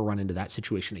they never run into that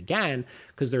situation again,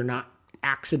 because they're not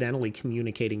accidentally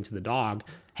communicating to the dog,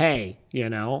 hey, you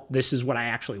know, this is what I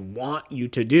actually want you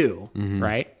to do.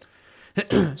 Right.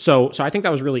 So I think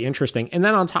that was really interesting. And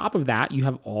then on top of that, you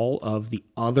have all of the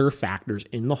other factors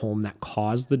in the home that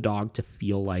cause the dog to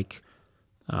feel like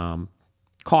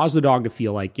cause the dog to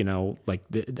feel like, like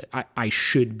I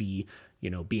should be,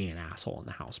 being an asshole in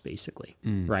the house, basically.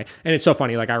 Right. And it's so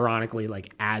funny, like, ironically,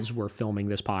 like, as we're filming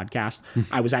this podcast,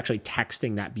 I was actually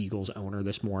texting that Beagle's owner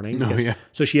this morning.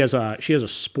 So she has a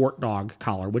sport dog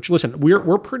collar, which, listen,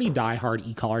 we're pretty diehard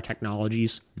e-collar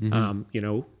technologies,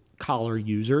 collar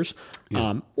users,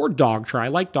 or Dogtra. I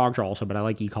like Dogtra also, but I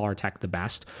like e-collar tech the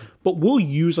best. But we'll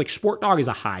use, like, Sport Dog is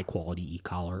a high quality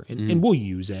e-collar, and we'll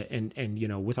use it. And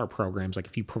with our programs, like,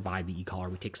 if you provide the e-collar,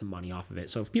 we take some money off of it.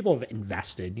 So if people have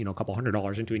invested, a couple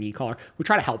 $100 into an e-collar, we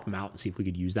try to help them out and see if we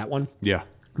could use that one. Yeah.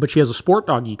 But she has a Sport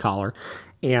Dog e-collar,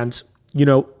 and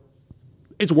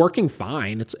it's working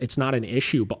fine. It's not an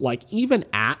issue. But, like, even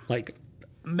at, like,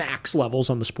 max levels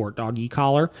on the Sport Dog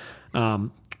e-collar,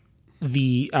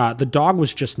 the dog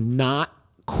was just not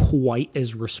quite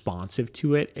as responsive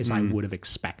to it as I would have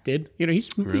expected.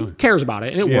 He cares about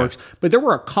it and it works. But there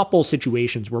were a couple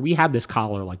situations where we had this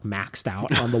collar like maxed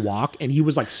out on the walk, and he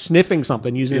was like sniffing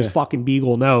something using his fucking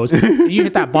beagle nose. And you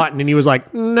hit that button and he was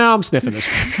like, "No, I'm sniffing this."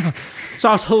 So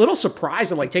I was a little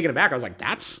surprised and like taken aback. I was like,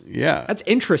 that's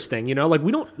interesting. Like,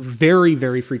 we don't very,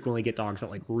 very frequently get dogs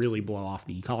that like really blow off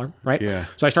the e-collar, right? Yeah.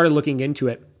 So I started looking into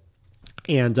it.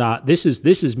 And this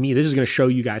is me. This is going to show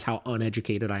you guys how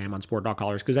uneducated I am on sport dog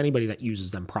collars, because anybody that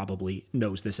uses them probably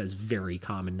knows this as very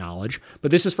common knowledge. But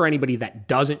this is for anybody that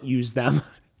doesn't use them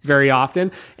very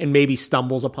often and maybe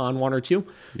stumbles upon one or two.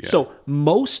 Yeah. So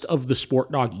most of the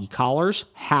sport dog e-collars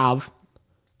have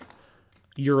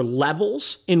your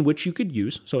levels in which you could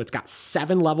use. So it's got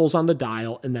 7 levels on the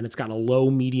dial, and then it's got a low,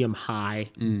 medium, high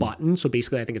button. So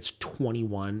basically, I think it's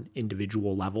 21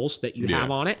 individual levels that you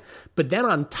have on it. But then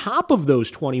on top of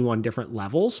those 21 different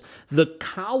levels, the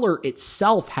collar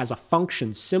itself has a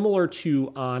function similar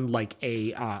to on like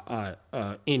a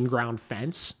in-ground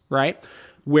fence, right?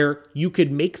 Where you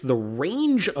could make the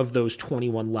range of those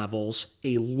 21 levels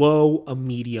a low, a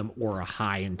medium, or a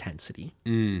high intensity,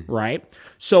 right?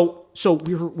 So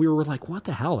we were like, what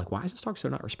the hell? Like, why is this dog so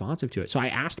not responsive to it? So I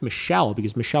asked Michelle,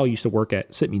 because Michelle used to work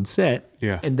at Sit Means Sit,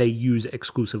 and they use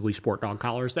exclusively sport dog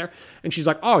collars there. And she's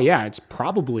like, oh yeah, it's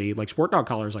probably like sport dog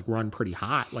collars like run pretty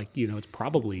hot. Like, it's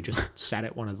probably just set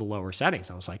at one of the lower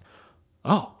settings. I was like,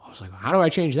 oh, I was like, how do I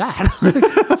change that?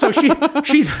 So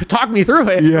she talked me through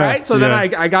it, right? So then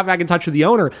I got back in touch with the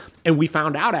owner, and we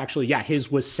found out actually,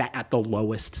 his was set at the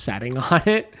lowest setting on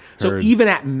it. So even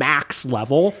at max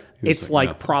level, it's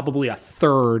like probably a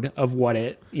third of what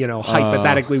it,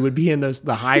 hypothetically would be in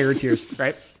the higher tiers,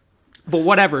 right? But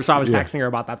whatever. So I was texting her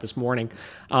about that this morning,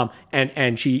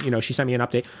 and she sent me an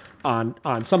update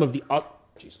on some of the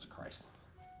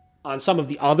on some of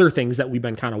the other things that we've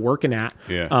been kind of working at.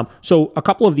 So a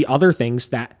couple of the other things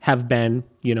that have been,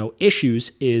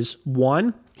 issues is,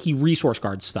 one, he resource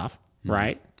guards stuff,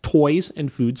 right? Toys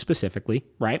and food specifically,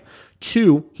 right?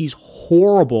 2, he's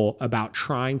horrible about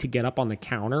trying to get up on the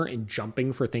counter and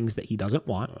jumping for things that he doesn't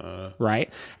want,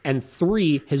 right? And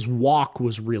 3, his walk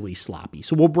was really sloppy.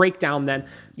 So we'll break down then,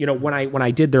 when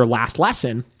I did their last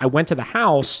lesson, I went to the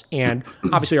house, and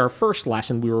obviously our first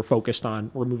lesson, we were focused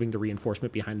on removing the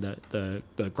reinforcement behind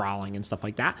the growling and stuff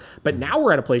like that. But now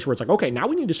we're at a place where it's like, okay, now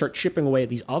we need to start chipping away at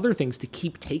these other things to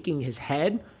keep taking his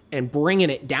head and bringing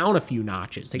it down a few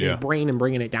notches, taking his brain and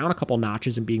bringing it down a couple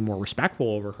notches and being more respectful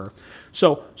over her.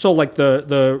 So like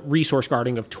the resource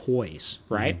guarding of toys,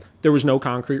 right? There was no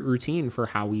concrete routine for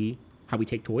how we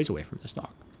take toys away from this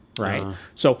dog, right?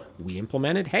 So we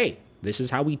implemented, hey, this is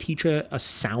how we teach a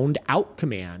sound out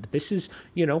command. This is,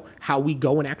 how we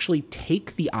go and actually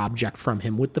take the object from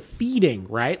him with the feeding,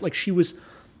 right? Like she was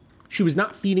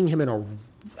not feeding him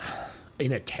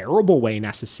in a terrible way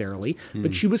necessarily,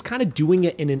 but she was kind of doing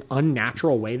it in an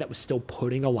unnatural way that was still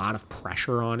putting a lot of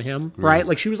pressure on him, right?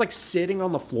 Like she was like sitting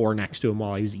on the floor next to him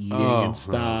while he was eating and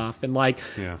stuff. And like,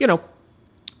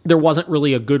 there wasn't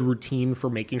really a good routine for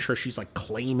making sure she's like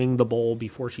claiming the bowl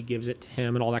before she gives it to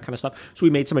him and all that kind of stuff. So we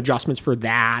made some adjustments for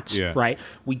that, right?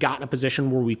 We got in a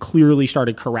position where we clearly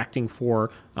started correcting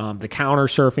for the counter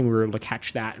surfing. We were able to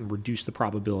catch that and reduce the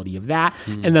probability of that.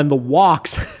 And then the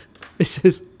walks...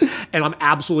 and I'm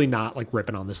absolutely not like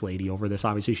ripping on this lady over this.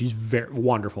 Obviously, she's very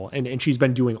wonderful, and she's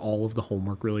been doing all of the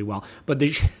homework really well. But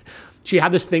she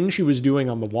had this thing she was doing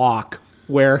on the walk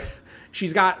where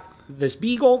she's got this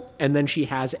beagle, and then she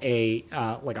has a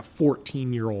like a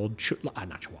 14-year-old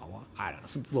not Chihuahua, I don't know,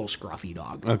 some little scruffy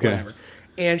dog, whatever.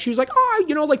 And she was like,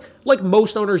 like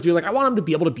most owners do, like, I want him to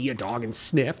be able to be a dog and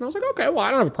sniff. And I was like, okay, well, I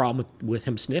don't have a problem with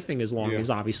him sniffing as long as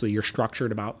obviously you're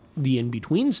structured about the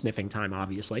in-between sniffing time,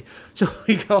 obviously. So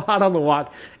we go out on the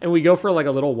walk, and we go for like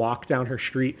a little walk down her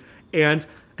street. And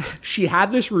she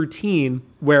had this routine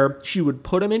where she would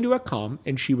put him into a calm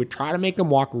and she would try to make him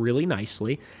walk really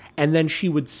nicely. And then she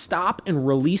would stop and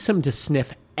release him to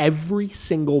sniff every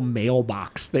single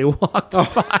mailbox they walked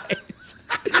by.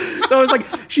 So it was like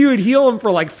she would heel him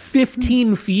for like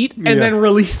 15 feet and then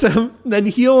release him, then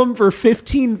heel him for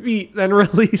 15 feet, then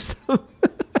release him.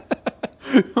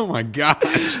 Oh my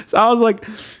gosh. So I was like,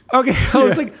 okay, I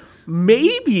was like,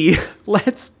 maybe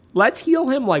let's heel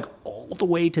him like all the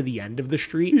way to the end of the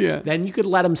street. Yeah. Then you could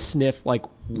let him sniff like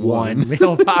one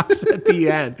mailbox at the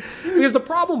end. Because the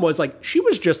problem was like, she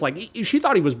was just like, she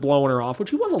thought he was blowing her off, which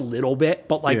he was a little bit,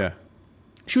 but like,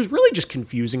 she was really just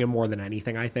confusing him more than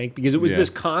anything, I think, because it was this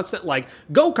constant like,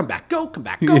 go, come back, go, come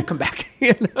back, go, come back,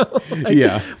 you know?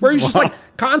 Like, where he's just like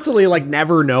constantly like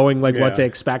never knowing like what to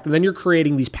expect. And then you're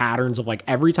creating these patterns of like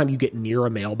every time you get near a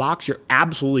mailbox, you're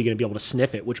absolutely going to be able to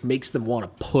sniff it, which makes them want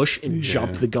to push and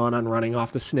jump the gun on running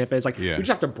off to sniff it. It's like, we just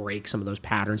have to break some of those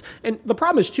patterns. And the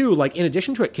problem is too, like in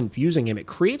addition to it confusing him, it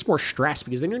creates more stress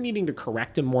because then you're needing to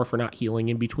correct him more for not healing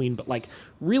in between. But like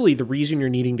really the reason you're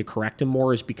needing to correct him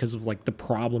more is because of like the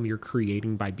problem you're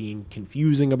creating by being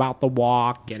confusing about the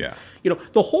walk. And, you know,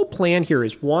 the whole plan here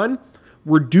is one,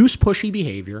 reduce pushy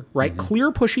behavior, right?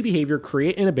 Clear pushy behavior,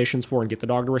 create inhibitions for and get the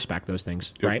dog to respect those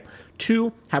things, right?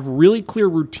 Two, have really clear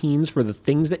routines for the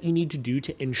things that you need to do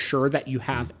to ensure that you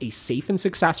have a safe and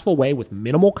successful way with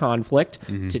minimal conflict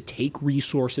to take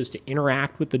resources to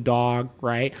interact with the dog,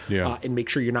 right? And make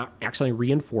sure you're not accidentally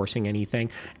reinforcing anything.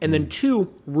 And then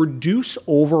two, reduce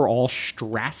overall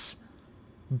stress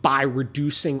by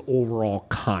reducing overall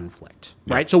conflict,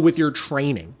 right? So with your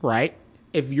training, right?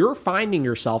 If you're finding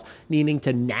yourself needing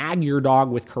to nag your dog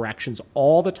with corrections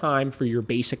all the time for your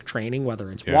basic training,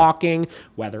 whether it's walking,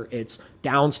 whether it's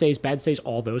downstays, bed stays,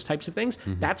 all those types of things,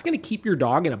 that's going to keep your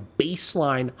dog in a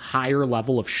baseline higher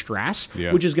level of stress,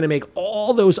 which is going to make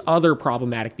all those other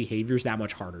problematic behaviors that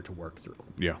much harder to work through.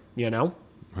 Yeah. You know?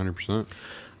 100%.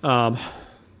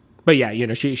 But yeah, you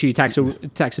know, she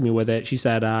texted me with it. She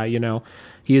said, you know,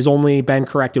 he has only been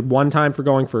corrected one time for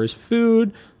going for his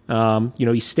food. You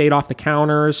know, he stayed off the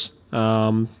counters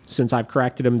since I've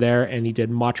corrected him there, and he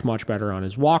did much, much better on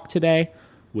his walk today,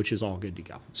 which is all good to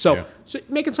go. So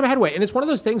making some headway. And it's one of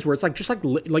those things where it's like, just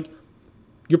like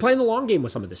you're playing the long game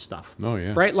with some of this stuff. Oh,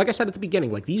 yeah. Right? Like I said at the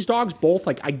beginning, like these dogs both,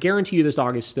 like I guarantee you this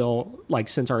dog is still, like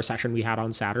since our session we had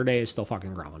on Saturday, is still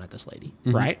fucking growling at this lady.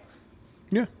 Right?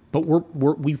 Yeah. But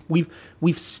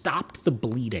we've stopped the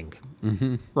bleeding,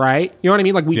 right? You know what I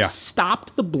mean? Like we've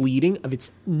stopped the bleeding of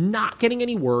it's not getting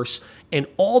any worse, and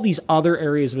all these other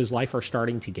areas of his life are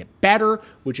starting to get better,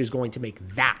 which is going to make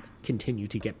that continue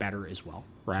to get better as well,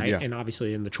 right? Yeah. And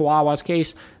obviously in the Chihuahua's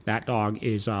case, that dog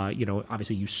is, you know,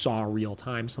 obviously you saw real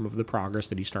time some of the progress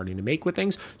that he's starting to make with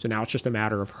things. So now it's just a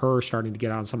matter of her starting to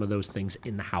get on some of those things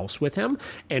in the house with him,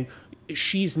 and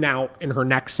she's now in her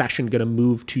next session going to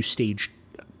move to stage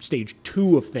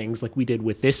 2 of things like we did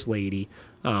with this lady,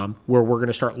 where we're going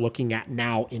to start looking at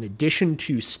now, in addition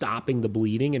to stopping the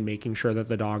bleeding and making sure that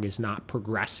the dog is not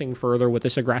progressing further with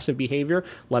this aggressive behavior,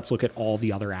 let's look at all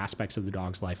the other aspects of the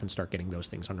dog's life and start getting those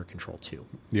things under control too.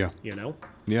 Yeah. You know?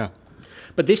 Yeah.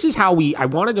 But this is how I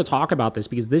wanted to talk about this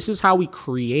because this is how we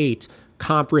create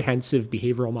comprehensive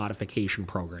behavioral modification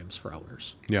programs for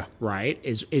owners. Yeah. Right?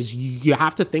 Is you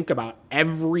have to think about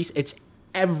it's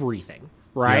everything,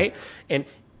 right? And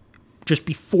just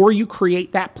before you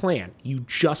create that plan, you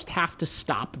just have to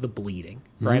stop the bleeding,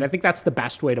 right? I think that's the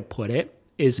best way to put it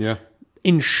is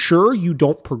ensure you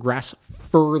don't progress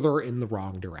further in the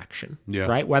wrong direction,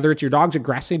 right? Whether it's your dog's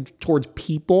aggressive towards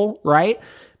people, right?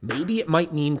 Maybe it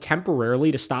might mean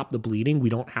temporarily to stop the bleeding, we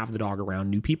don't have the dog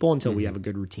around new people until we have a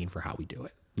good routine for how we do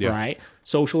it, right?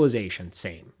 Socialization,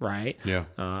 same, right?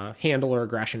 Handler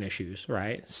aggression issues,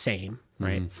 right? Same,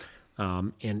 right?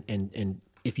 And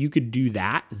if you could do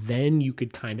that, then you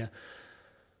could kind of,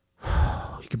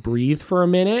 you could breathe for a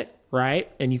minute,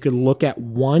 right? And you could look at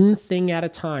one thing at a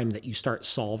time that you start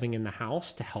solving in the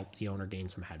house to help the owner gain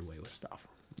some headway with stuff.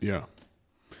 Yeah.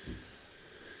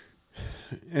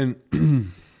 And,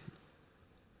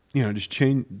 you know, just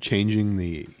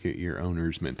changing your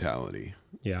owner's mentality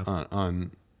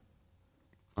on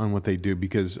what they do,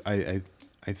 because I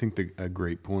think a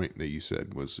great point that you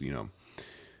said was, you know,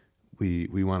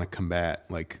 we want to combat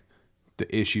like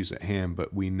the issues at hand,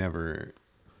 but we never,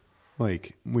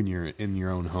 like when you're in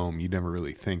your own home, you never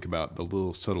really think about the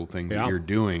little subtle things that you're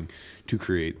doing to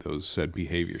create those said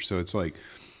behaviors. So it's like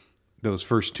those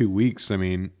first 2 weeks, I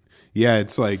mean,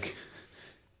 it's like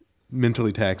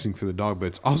mentally taxing for the dog, but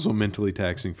it's also mentally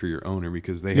taxing for your owner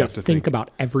because they You have to think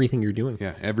about everything you're doing.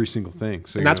 yeah, every single thing.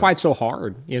 So And that's why it's so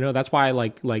hard. That's why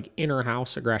like inner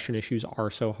house aggression issues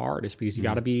are so hard, is because you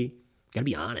gotta be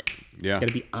on it. Yeah.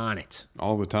 Gotta be on it.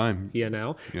 all the time.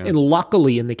 Yeah. Yeah. And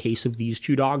luckily in the case of these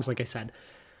two dogs, like I said,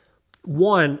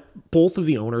 both of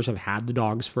the owners have had the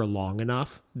dogs for long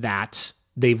enough that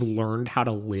they've learned how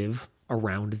to live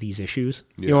around these issues.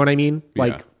 You know what I mean?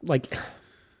 It's like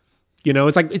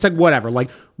whatever, like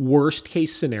worst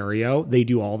case scenario, they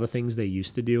do all the things they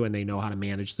used to do and they know how to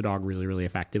manage the dog really, really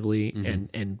effectively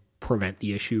and prevent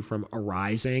the issue from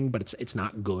arising, but it's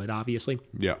not good, obviously.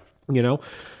 Yeah.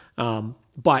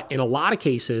 But in a lot of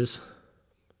cases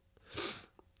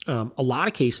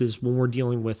when we're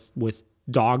dealing with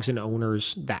dogs and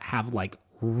owners that have like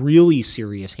really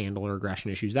serious handler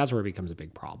aggression issues, that's where it becomes a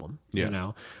big problem.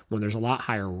 Yeah. When there's a lot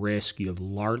higher risk, you have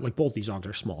large, like both these dogs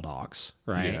are small dogs,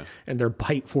 right? Yeah. And their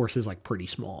bite force is like pretty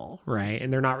small, right?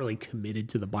 And they're not really committed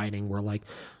to the biting, where like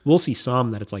we'll see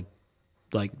some that it's like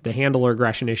the handler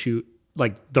aggression issue,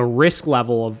 like the risk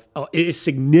level of is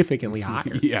significantly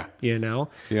higher. Yeah.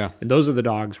 Yeah. And those are the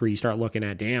dogs where you start looking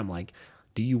at, damn, like,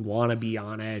 do you want to be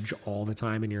on edge all the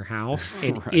time in your house?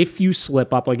 And if you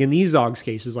slip up, like in these dogs'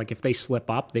 cases, like if they slip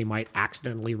up, they might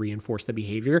accidentally reinforce the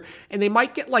behavior, and they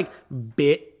might get like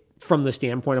bit from the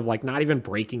standpoint of like not even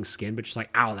breaking skin, but just like,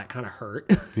 ow, that kind of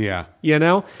hurt. Yeah.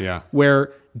 Yeah.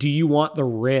 Where do you want the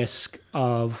risk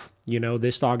of,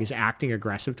 this dog is acting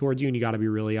aggressive towards you and you got to be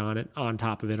really on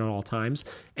top of it at all times.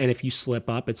 And if you slip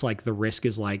up, it's like the risk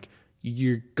is like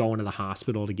you're going to the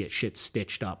hospital to get shit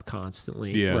stitched up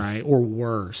constantly, right? Or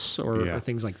worse, or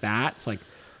things like that. It's like,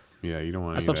 yeah, you don't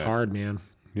want that stuff's hard, man.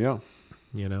 Yeah.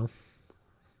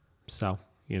 So,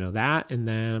 that. And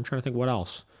then I'm trying to think what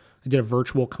else. I did a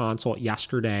virtual consult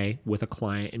yesterday with a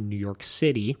client in New York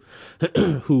City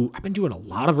who I've been doing a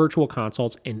lot of virtual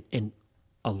consults, and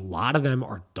a lot of them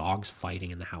are dogs fighting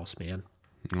in the house, man.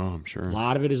 Oh, I'm sure. A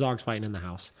lot of it is dogs fighting in the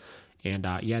house. And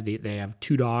they have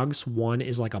two dogs. One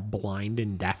is like a blind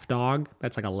and deaf dog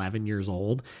that's like 11 years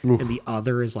old. Oof. And the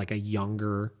other is like a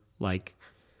younger, like,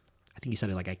 I think he said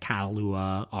it like a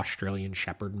Katalua Australian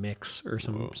Shepherd mix or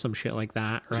some shit like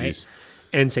that, right? Jeez.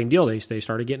 And same deal. They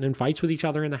started getting in fights with each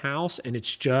other in the house. And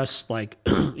it's just like,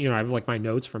 I have like my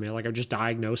notes from it. Like I'm just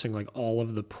diagnosing like all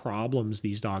of the problems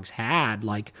these dogs had.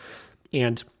 Like,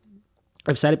 and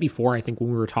I've said it before, I think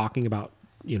when we were talking about,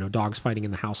 dogs fighting in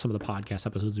the house, some of the podcast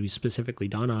episodes we specifically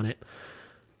done on it.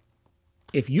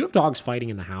 If you have dogs fighting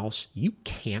in the house, you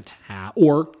can't have,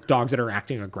 or dogs that are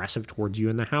acting aggressive towards you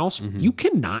in the house, you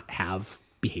cannot have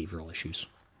behavioral issues.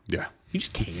 Yeah. You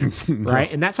just can't,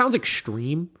 right? And that sounds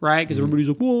extreme, right? Because everybody's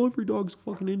like, well, every dog's a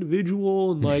fucking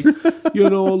individual. And like,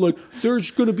 like there's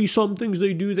going to be some things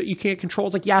they do that you can't control.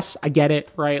 It's like, yes, I get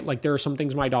it, right? Like there are some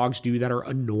things my dogs do that are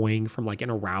annoying from like an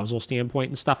arousal standpoint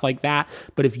and stuff like that.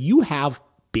 But if you have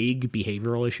big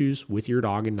behavioral issues with your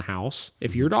dog in the house,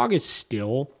 if your dog is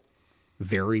still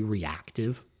very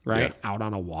reactive, right, out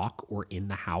on a walk or in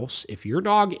the house, if your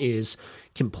dog is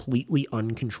completely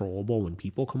uncontrollable when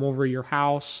people come over your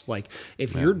house, like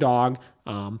if your dog,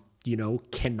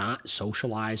 cannot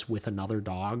socialize with another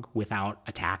dog without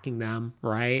attacking them,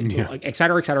 right, like, et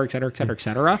cetera, et cetera, et cetera, et cetera, et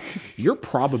cetera, your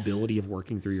probability of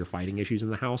working through your fighting issues in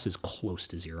the house is close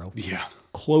to zero. Yeah.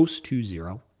 Close to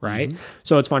zero. Right.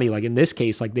 So it's funny, like in this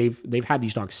case, like they've had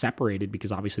these dogs separated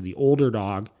because obviously the older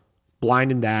dog,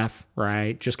 blind and deaf,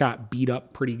 right, just got beat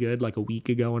up pretty good like a week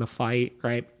ago in a fight.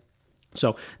 Right.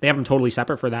 So they have them totally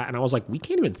separate for that. And I was like, we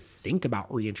can't even think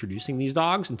about reintroducing these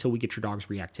dogs until we get your dog's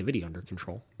reactivity under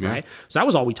control. Right. So that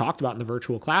was all we talked about in the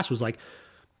virtual class was like,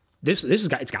 it's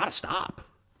got to stop.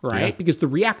 Right. Yeah. Because the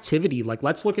reactivity, like,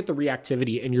 let's look at the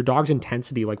reactivity and your dog's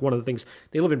intensity. Like one of the things,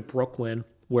 they live in Brooklyn,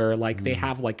 where like they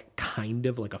have like kind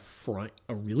of like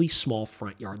a really small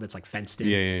front yard that's like fenced in.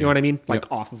 You know what I mean? Like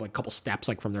off of like a couple steps,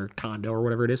 like from their condo or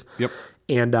whatever it is. Yep.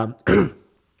 And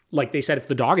like they said, if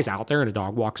the dog is out there and a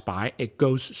dog walks by, it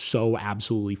goes so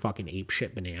absolutely fucking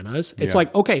apeshit bananas. It's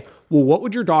like, okay, well, what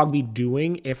would your dog be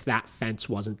doing if that fence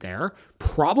wasn't there?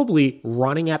 Probably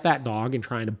running at that dog and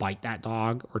trying to bite that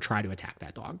dog or try to attack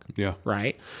that dog. Yeah.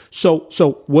 Right? So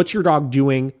what's your dog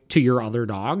doing to your other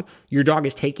dog? Your dog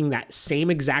is taking that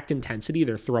same exact intensity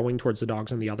they're throwing towards the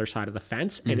dogs on the other side of the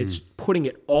fence, and it's putting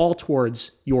it all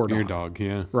towards your dog. Your dog,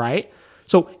 yeah. Right?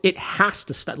 So it has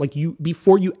to stop. Like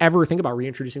before you ever think about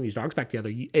reintroducing these dogs back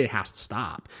together, it has to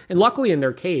stop. And luckily in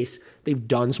their case, they've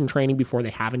done some training before. They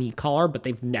have an e-collar, but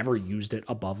they've never used it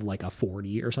above like a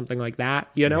 40 or something like that,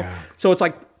 Yeah. So it's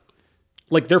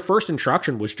like their first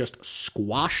instruction was just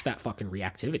squash that fucking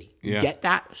reactivity. Yeah. Get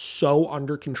that so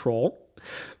under control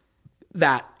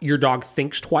that your dog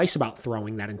thinks twice about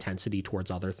throwing that intensity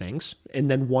towards other things. And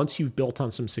then once you've built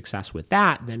on some success with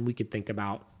that, then we could think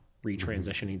about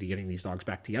retransitioning to getting these dogs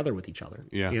back together with each other.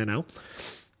 Yeah. You know?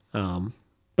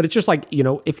 But it's just like, you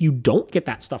know, if you don't get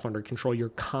that stuff under control, you're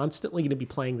constantly going to be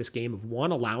playing this game of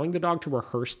one, allowing the dog to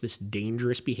rehearse this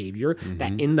dangerous behavior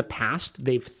that in the past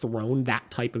they've thrown that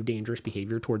type of dangerous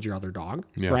behavior towards your other dog,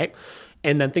 right?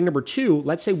 And then thing number two,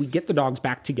 let's say we get the dogs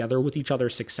back together with each other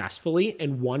successfully,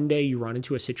 and one day you run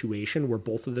into a situation where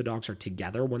both of the dogs are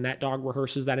together when that dog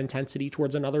rehearses that intensity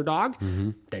towards another dog,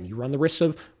 then you run the risk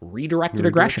of redirected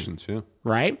aggression,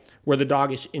 right? Where the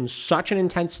dog is in such an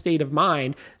intense state of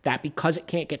mind that because it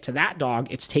can't get to that dog,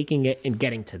 it's taking it and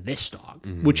getting to this dog,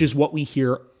 which is what we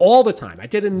hear all the time. I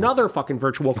did another fucking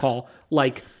virtual call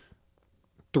like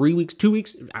 2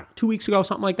 weeks ago,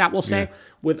 something like that, we'll say,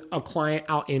 with a client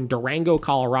out in Durango,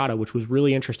 Colorado, which was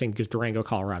really interesting because Durango,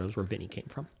 Colorado is where Vinny came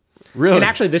from. Really? And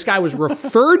actually, this guy was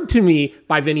referred to me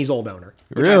by Vinny's old owner,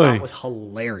 which I thought was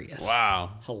hilarious.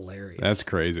 Wow. Hilarious. That's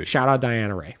crazy. Shout out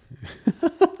Diana Ray.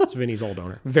 It's Vinny's old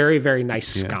owner. Very, very nice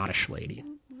Scottish lady.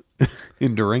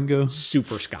 In Durango?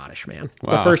 Super Scottish, man.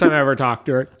 Wow. The first time I ever talked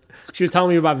to her. She was telling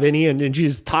me about Vinny, and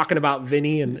she's talking about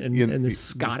Vinny and this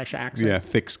Scottish accent. Yeah,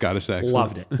 thick Scottish accent.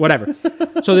 Loved it. Whatever.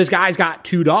 So this guy's got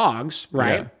 2 dogs,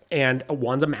 right? And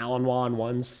one's a Malinois and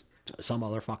one's some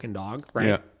other fucking dog, right?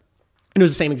 Yeah. And it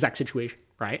was the same exact situation,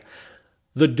 right?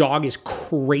 The dog is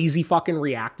crazy fucking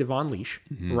reactive on leash,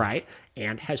 right?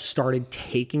 And has started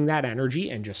taking that energy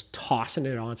and just tossing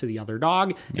it onto the other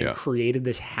dog and created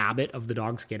this habit of the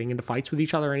dogs getting into fights with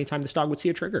each other anytime this dog would see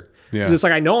a trigger. Because it's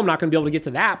like, I know I'm not going to be able to get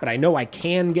to that, but I know I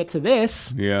can get to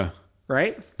this. Yeah.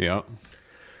 Right? Yeah.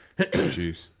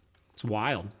 Jeez. It's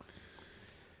wild.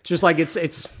 It's just like it's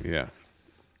Yeah.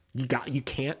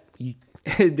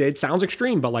 it sounds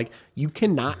extreme, but like you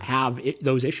cannot have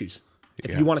those issues.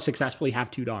 If you want to successfully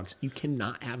have 2 dogs, you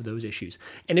cannot have those issues.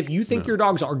 And if you think your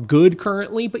dogs are good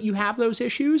currently, but you have those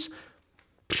issues,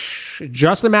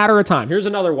 just a matter of time. Here's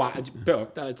another why.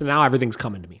 Now everything's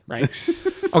coming to me, right?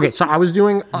 Okay, so I was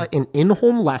doing an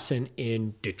in-home lesson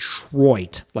in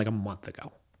Detroit like a month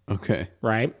ago. Okay.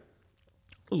 Right?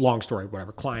 Long story,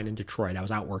 whatever. Client in Detroit. I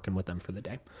was out working with them for the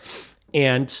day.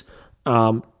 And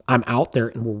I'm out there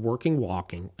and we're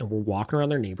walking around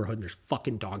their neighborhood, and there's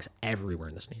fucking dogs everywhere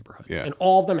in this neighborhood. Yeah. And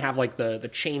all of them have like the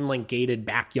chain link gated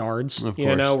backyards, Of you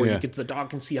course, know, where yeah. the dog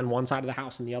can see on one side of the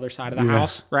house and the other side of the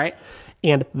house, right?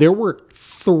 And there were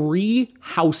 3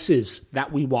 houses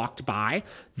that we walked by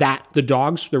that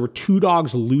there were 2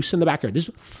 dogs loose in the backyard. There's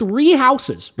 3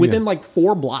 houses within like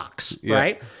 4 blocks,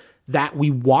 right? That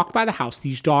we walked by the house.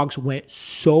 These dogs went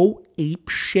so ape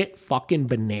shit fucking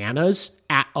bananas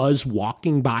at us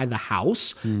walking by the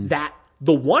house that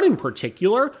the one in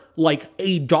particular, like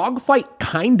a dog fight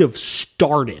kind of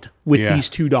started with these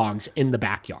 2 dogs in the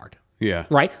backyard. Yeah.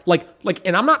 Right? Like,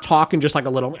 and I'm not talking just like a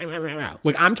little,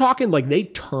 like I'm talking like they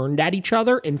turned at each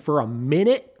other and for a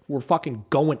minute were fucking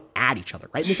going at each other,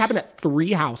 right? And this happened at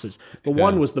 3 houses. The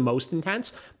one was the most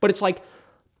intense, but it's like,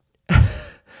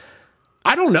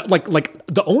 I don't know, like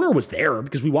the owner was there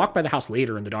because we walked by the house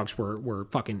later and the dogs were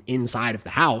fucking inside of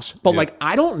the house. But like,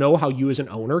 I don't know how you as an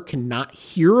owner cannot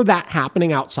hear that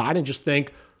happening outside and just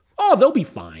think, oh, they'll be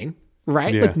fine,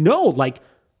 right? Yeah. Like, no, like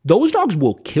those dogs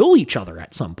will kill each other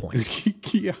at some point.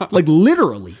 Yeah. Like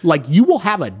literally, like you will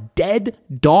have a dead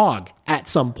dog at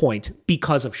some point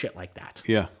because of shit like that.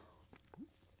 Yeah.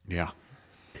 Yeah.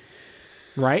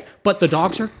 Right? But the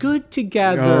dogs are good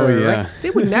together. Oh, yeah. Right?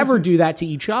 They would never do that to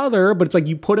each other, but it's like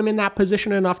you put them in that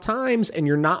position enough times and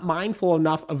you're not mindful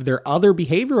enough of their other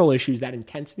behavioral issues. That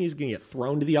intensity is going to get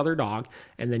thrown to the other dog,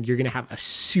 and then you're going to have a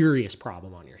serious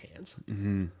problem on your hands.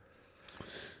 Mm-hmm.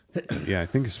 Yeah, I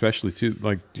think especially too,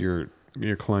 like your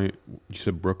client, you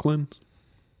said Brooklyn?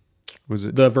 Was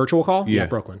it? The virtual call? Yeah,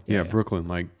 Brooklyn. Yeah, Brooklyn.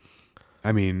 Like,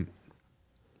 I mean,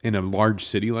 in a large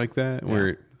city like that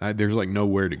where there's like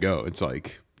nowhere to go. It's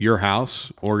like your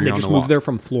house or you're They on just the moved walk. there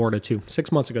from Florida too.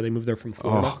 6 months ago, they moved there from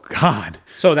Florida. Oh God.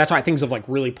 So that's why things have like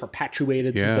really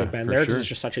perpetuated since Yeah, they've been for there because sure. it's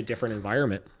just such a different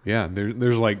environment. Yeah,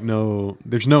 there's like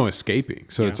there's no escaping.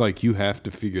 So it's like you have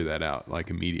to figure that out like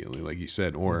immediately, like you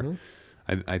said. Or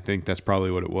I think that's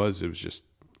probably what it was. It was just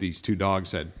these 2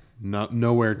 dogs had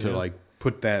nowhere to like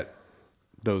put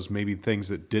those maybe things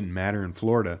that didn't matter in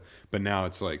Florida, but now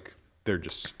it's like they're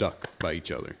just stuck by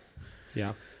each other.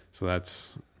 Yeah. So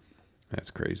that's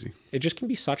crazy. It just can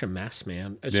be such a mess,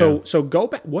 man. Yeah. So go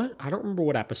back. What? I don't remember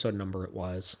what episode number it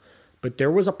was, but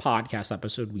there was a podcast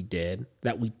episode we did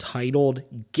that we titled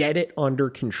 "Get It Under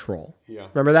Control." Yeah.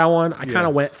 Remember that one? I kind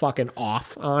of went fucking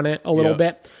off on it a little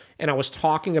bit, And I was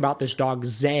talking about this dog,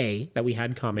 Zay, that we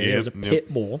had coming. It was a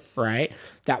pit bull, right?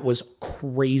 That was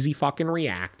crazy fucking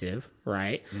reactive,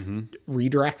 right?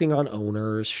 Redirecting on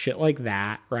owners, shit like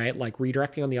that, right? Like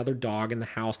redirecting on the other dog in the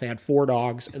house. They had 4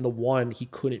 dogs, and the one he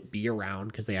couldn't be around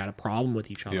because they had a problem with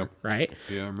each other, right?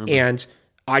 Yeah, I remember. And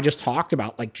I just talked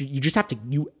about like you just have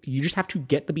to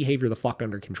get the behavior the fuck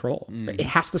under control. Right? It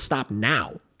has to stop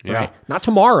now, right? Not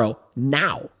tomorrow,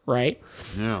 now, right?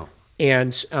 Yeah. And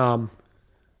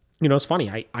it's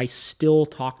funny. I still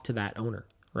talk to that owner,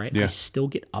 right? Yeah. I still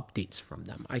get updates from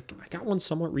them. I got one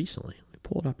somewhat recently. Let me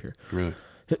pull it up here. Really?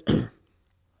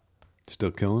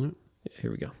 Still killing it?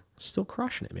 Here we go. Still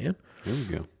crushing it, man. There we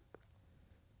go.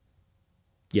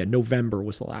 Yeah, November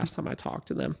was the last time I talked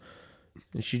to them.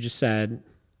 And she just said,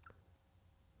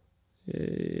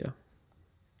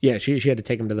 yeah, she had to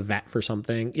take him to the vet for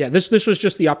something. Yeah, this was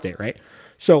just the update, right?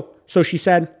 So she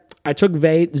said, I took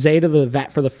Zay to the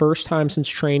vet for the first time since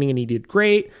training, and he did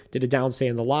great. Did a downstay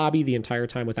in the lobby the entire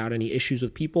time without any issues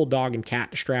with people, dog and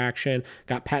cat distraction.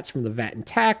 Got pets from the vet and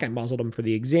tech. I muzzled him for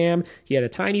the exam. He had a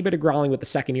tiny bit of growling with the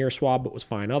second ear swab, but was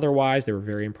fine otherwise. They were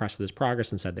very impressed with his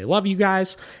progress and said they love you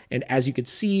guys. And as you could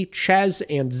see, Ches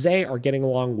and Zay are getting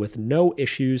along with no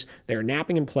issues. They're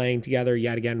napping and playing together.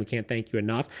 Yet again, we can't thank you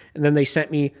enough. And then they sent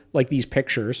me like these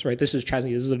pictures, right? This is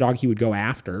Chesney. This is the dog he would go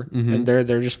after. And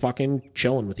they're just fucking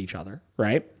chilling with each other,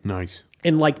 right? Nice.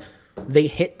 And like they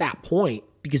hit that point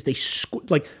because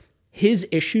like his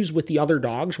issues with the other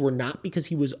dogs were not because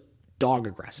he was dog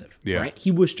aggressive, right? He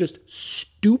was just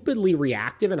stupidly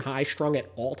reactive and high strung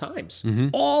at all times.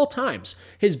 All times.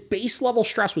 His base level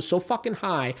stress was so fucking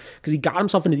high because he got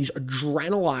himself into these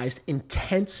adrenalized,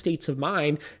 intense states of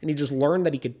mind, and he just learned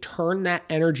that he could turn that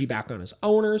energy back on his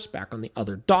owners, back on the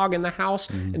other dog in the house,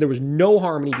 and there was no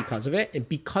harmony because of it. And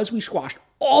because we squashed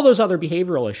all those other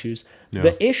behavioral issues,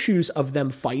 the issues of them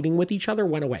fighting with each other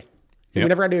went away. And we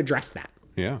never had to address that.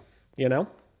 Yeah. You know?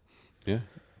 Yeah.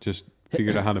 Just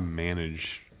figured out how to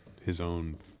manage his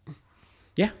own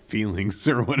feelings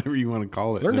or whatever you want to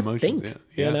call it. Learn to emotions. think,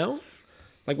 you know?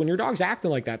 Like when your dog's acting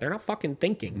like that, they're not fucking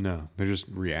thinking. No, they're just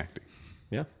reacting.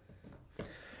 Yeah.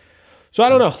 So I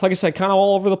don't know. Like I said, kind of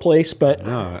all over the place, but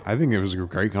No, I think it was a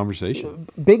great conversation.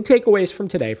 big takeaways from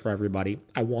today for everybody.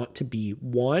 I want to be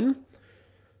one,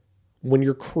 when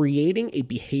you're creating a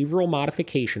behavioral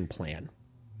modification plan,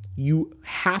 you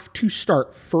have to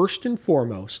start first and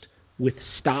foremost with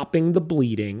stopping the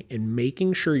bleeding and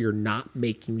making sure you're not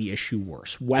making the issue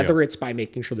worse, whether it's by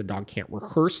making sure the dog can't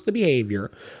rehearse the behavior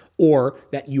or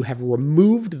that you have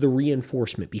removed the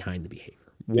reinforcement behind the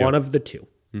behavior. One of the two,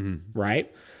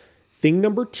 right? Thing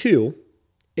number 2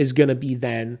 is going to be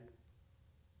then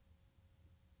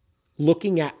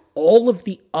looking at all of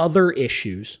the other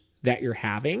issues that you're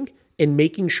having and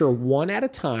making sure one at a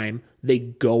time they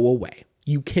go away.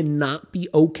 You cannot be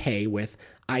okay with,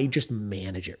 I just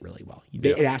manage it really well.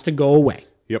 It has to go away.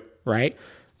 Yep. Right?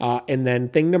 And then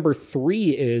thing number 3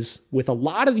 is with a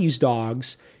lot of these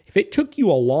dogs, if it took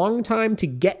you a long time to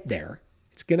get there,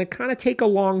 it's going to kind of take a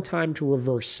long time to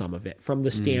reverse some of it from the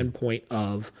standpoint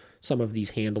of some of these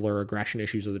handler aggression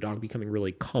issues of the dog becoming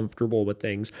really comfortable with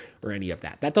things or any of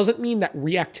that. That doesn't mean that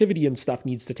reactivity and stuff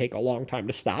needs to take a long time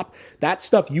to stop. That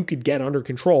stuff you could get under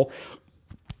control,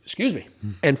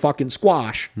 and fucking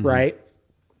squash, right?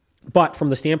 But from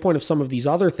the standpoint of some of these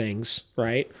other things,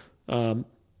 right, some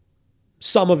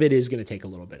of it is going to take a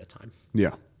little bit of time,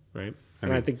 Yeah. right?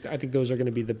 And I think those are going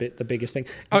to be the biggest thing.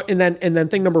 And then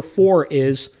thing number 4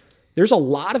 is there's a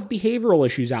lot of behavioral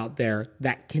issues out there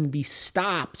that can be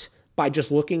stopped by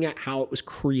just looking at how it was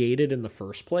created in the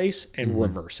first place and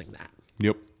reversing that.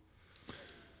 Yep.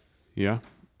 Yeah.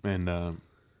 And,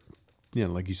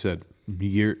 like you said,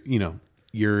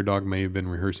 your dog may have been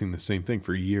rehearsing the same thing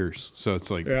for years. So it's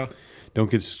like,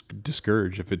 don't get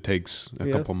discouraged if it takes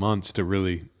a couple months to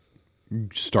really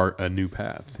start a new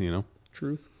path,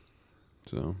 Truth.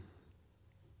 So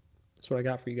That's what I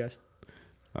got for you guys.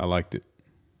 I liked it.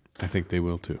 I think they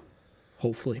will too.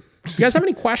 Hopefully. If you guys have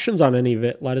any questions on any of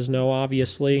it, let us know,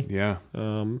 obviously. Yeah.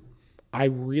 I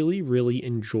really, really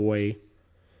enjoy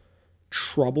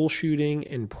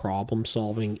troubleshooting and problem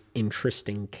solving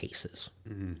interesting cases.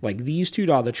 Like these two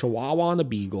dogs, the Chihuahua and the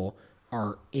Beagle,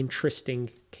 are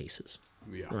interesting cases.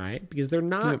 Yeah. Right? Because they're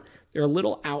not, they're a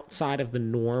little outside of the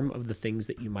norm of the things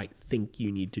that you might think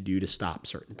you need to do to stop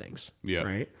certain things. Yeah.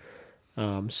 Right?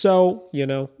 So,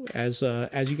 as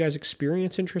you guys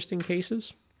experience interesting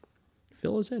cases,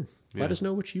 fill us in. Let us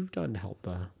know what you've done to help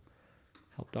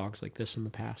dogs like this in the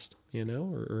past,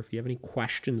 or if you have any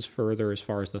questions further as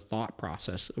far as the thought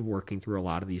process of working through a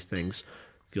lot of these things,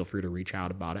 feel free to reach out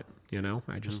about it.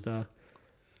 I just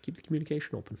keep the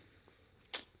communication open.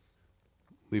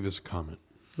 Leave us a comment.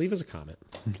 Leave us a comment.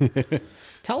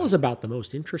 Tell us about the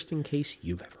most interesting case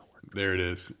you've ever worked. There it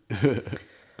is.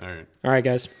 All right. All right,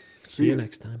 guys. See you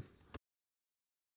next time.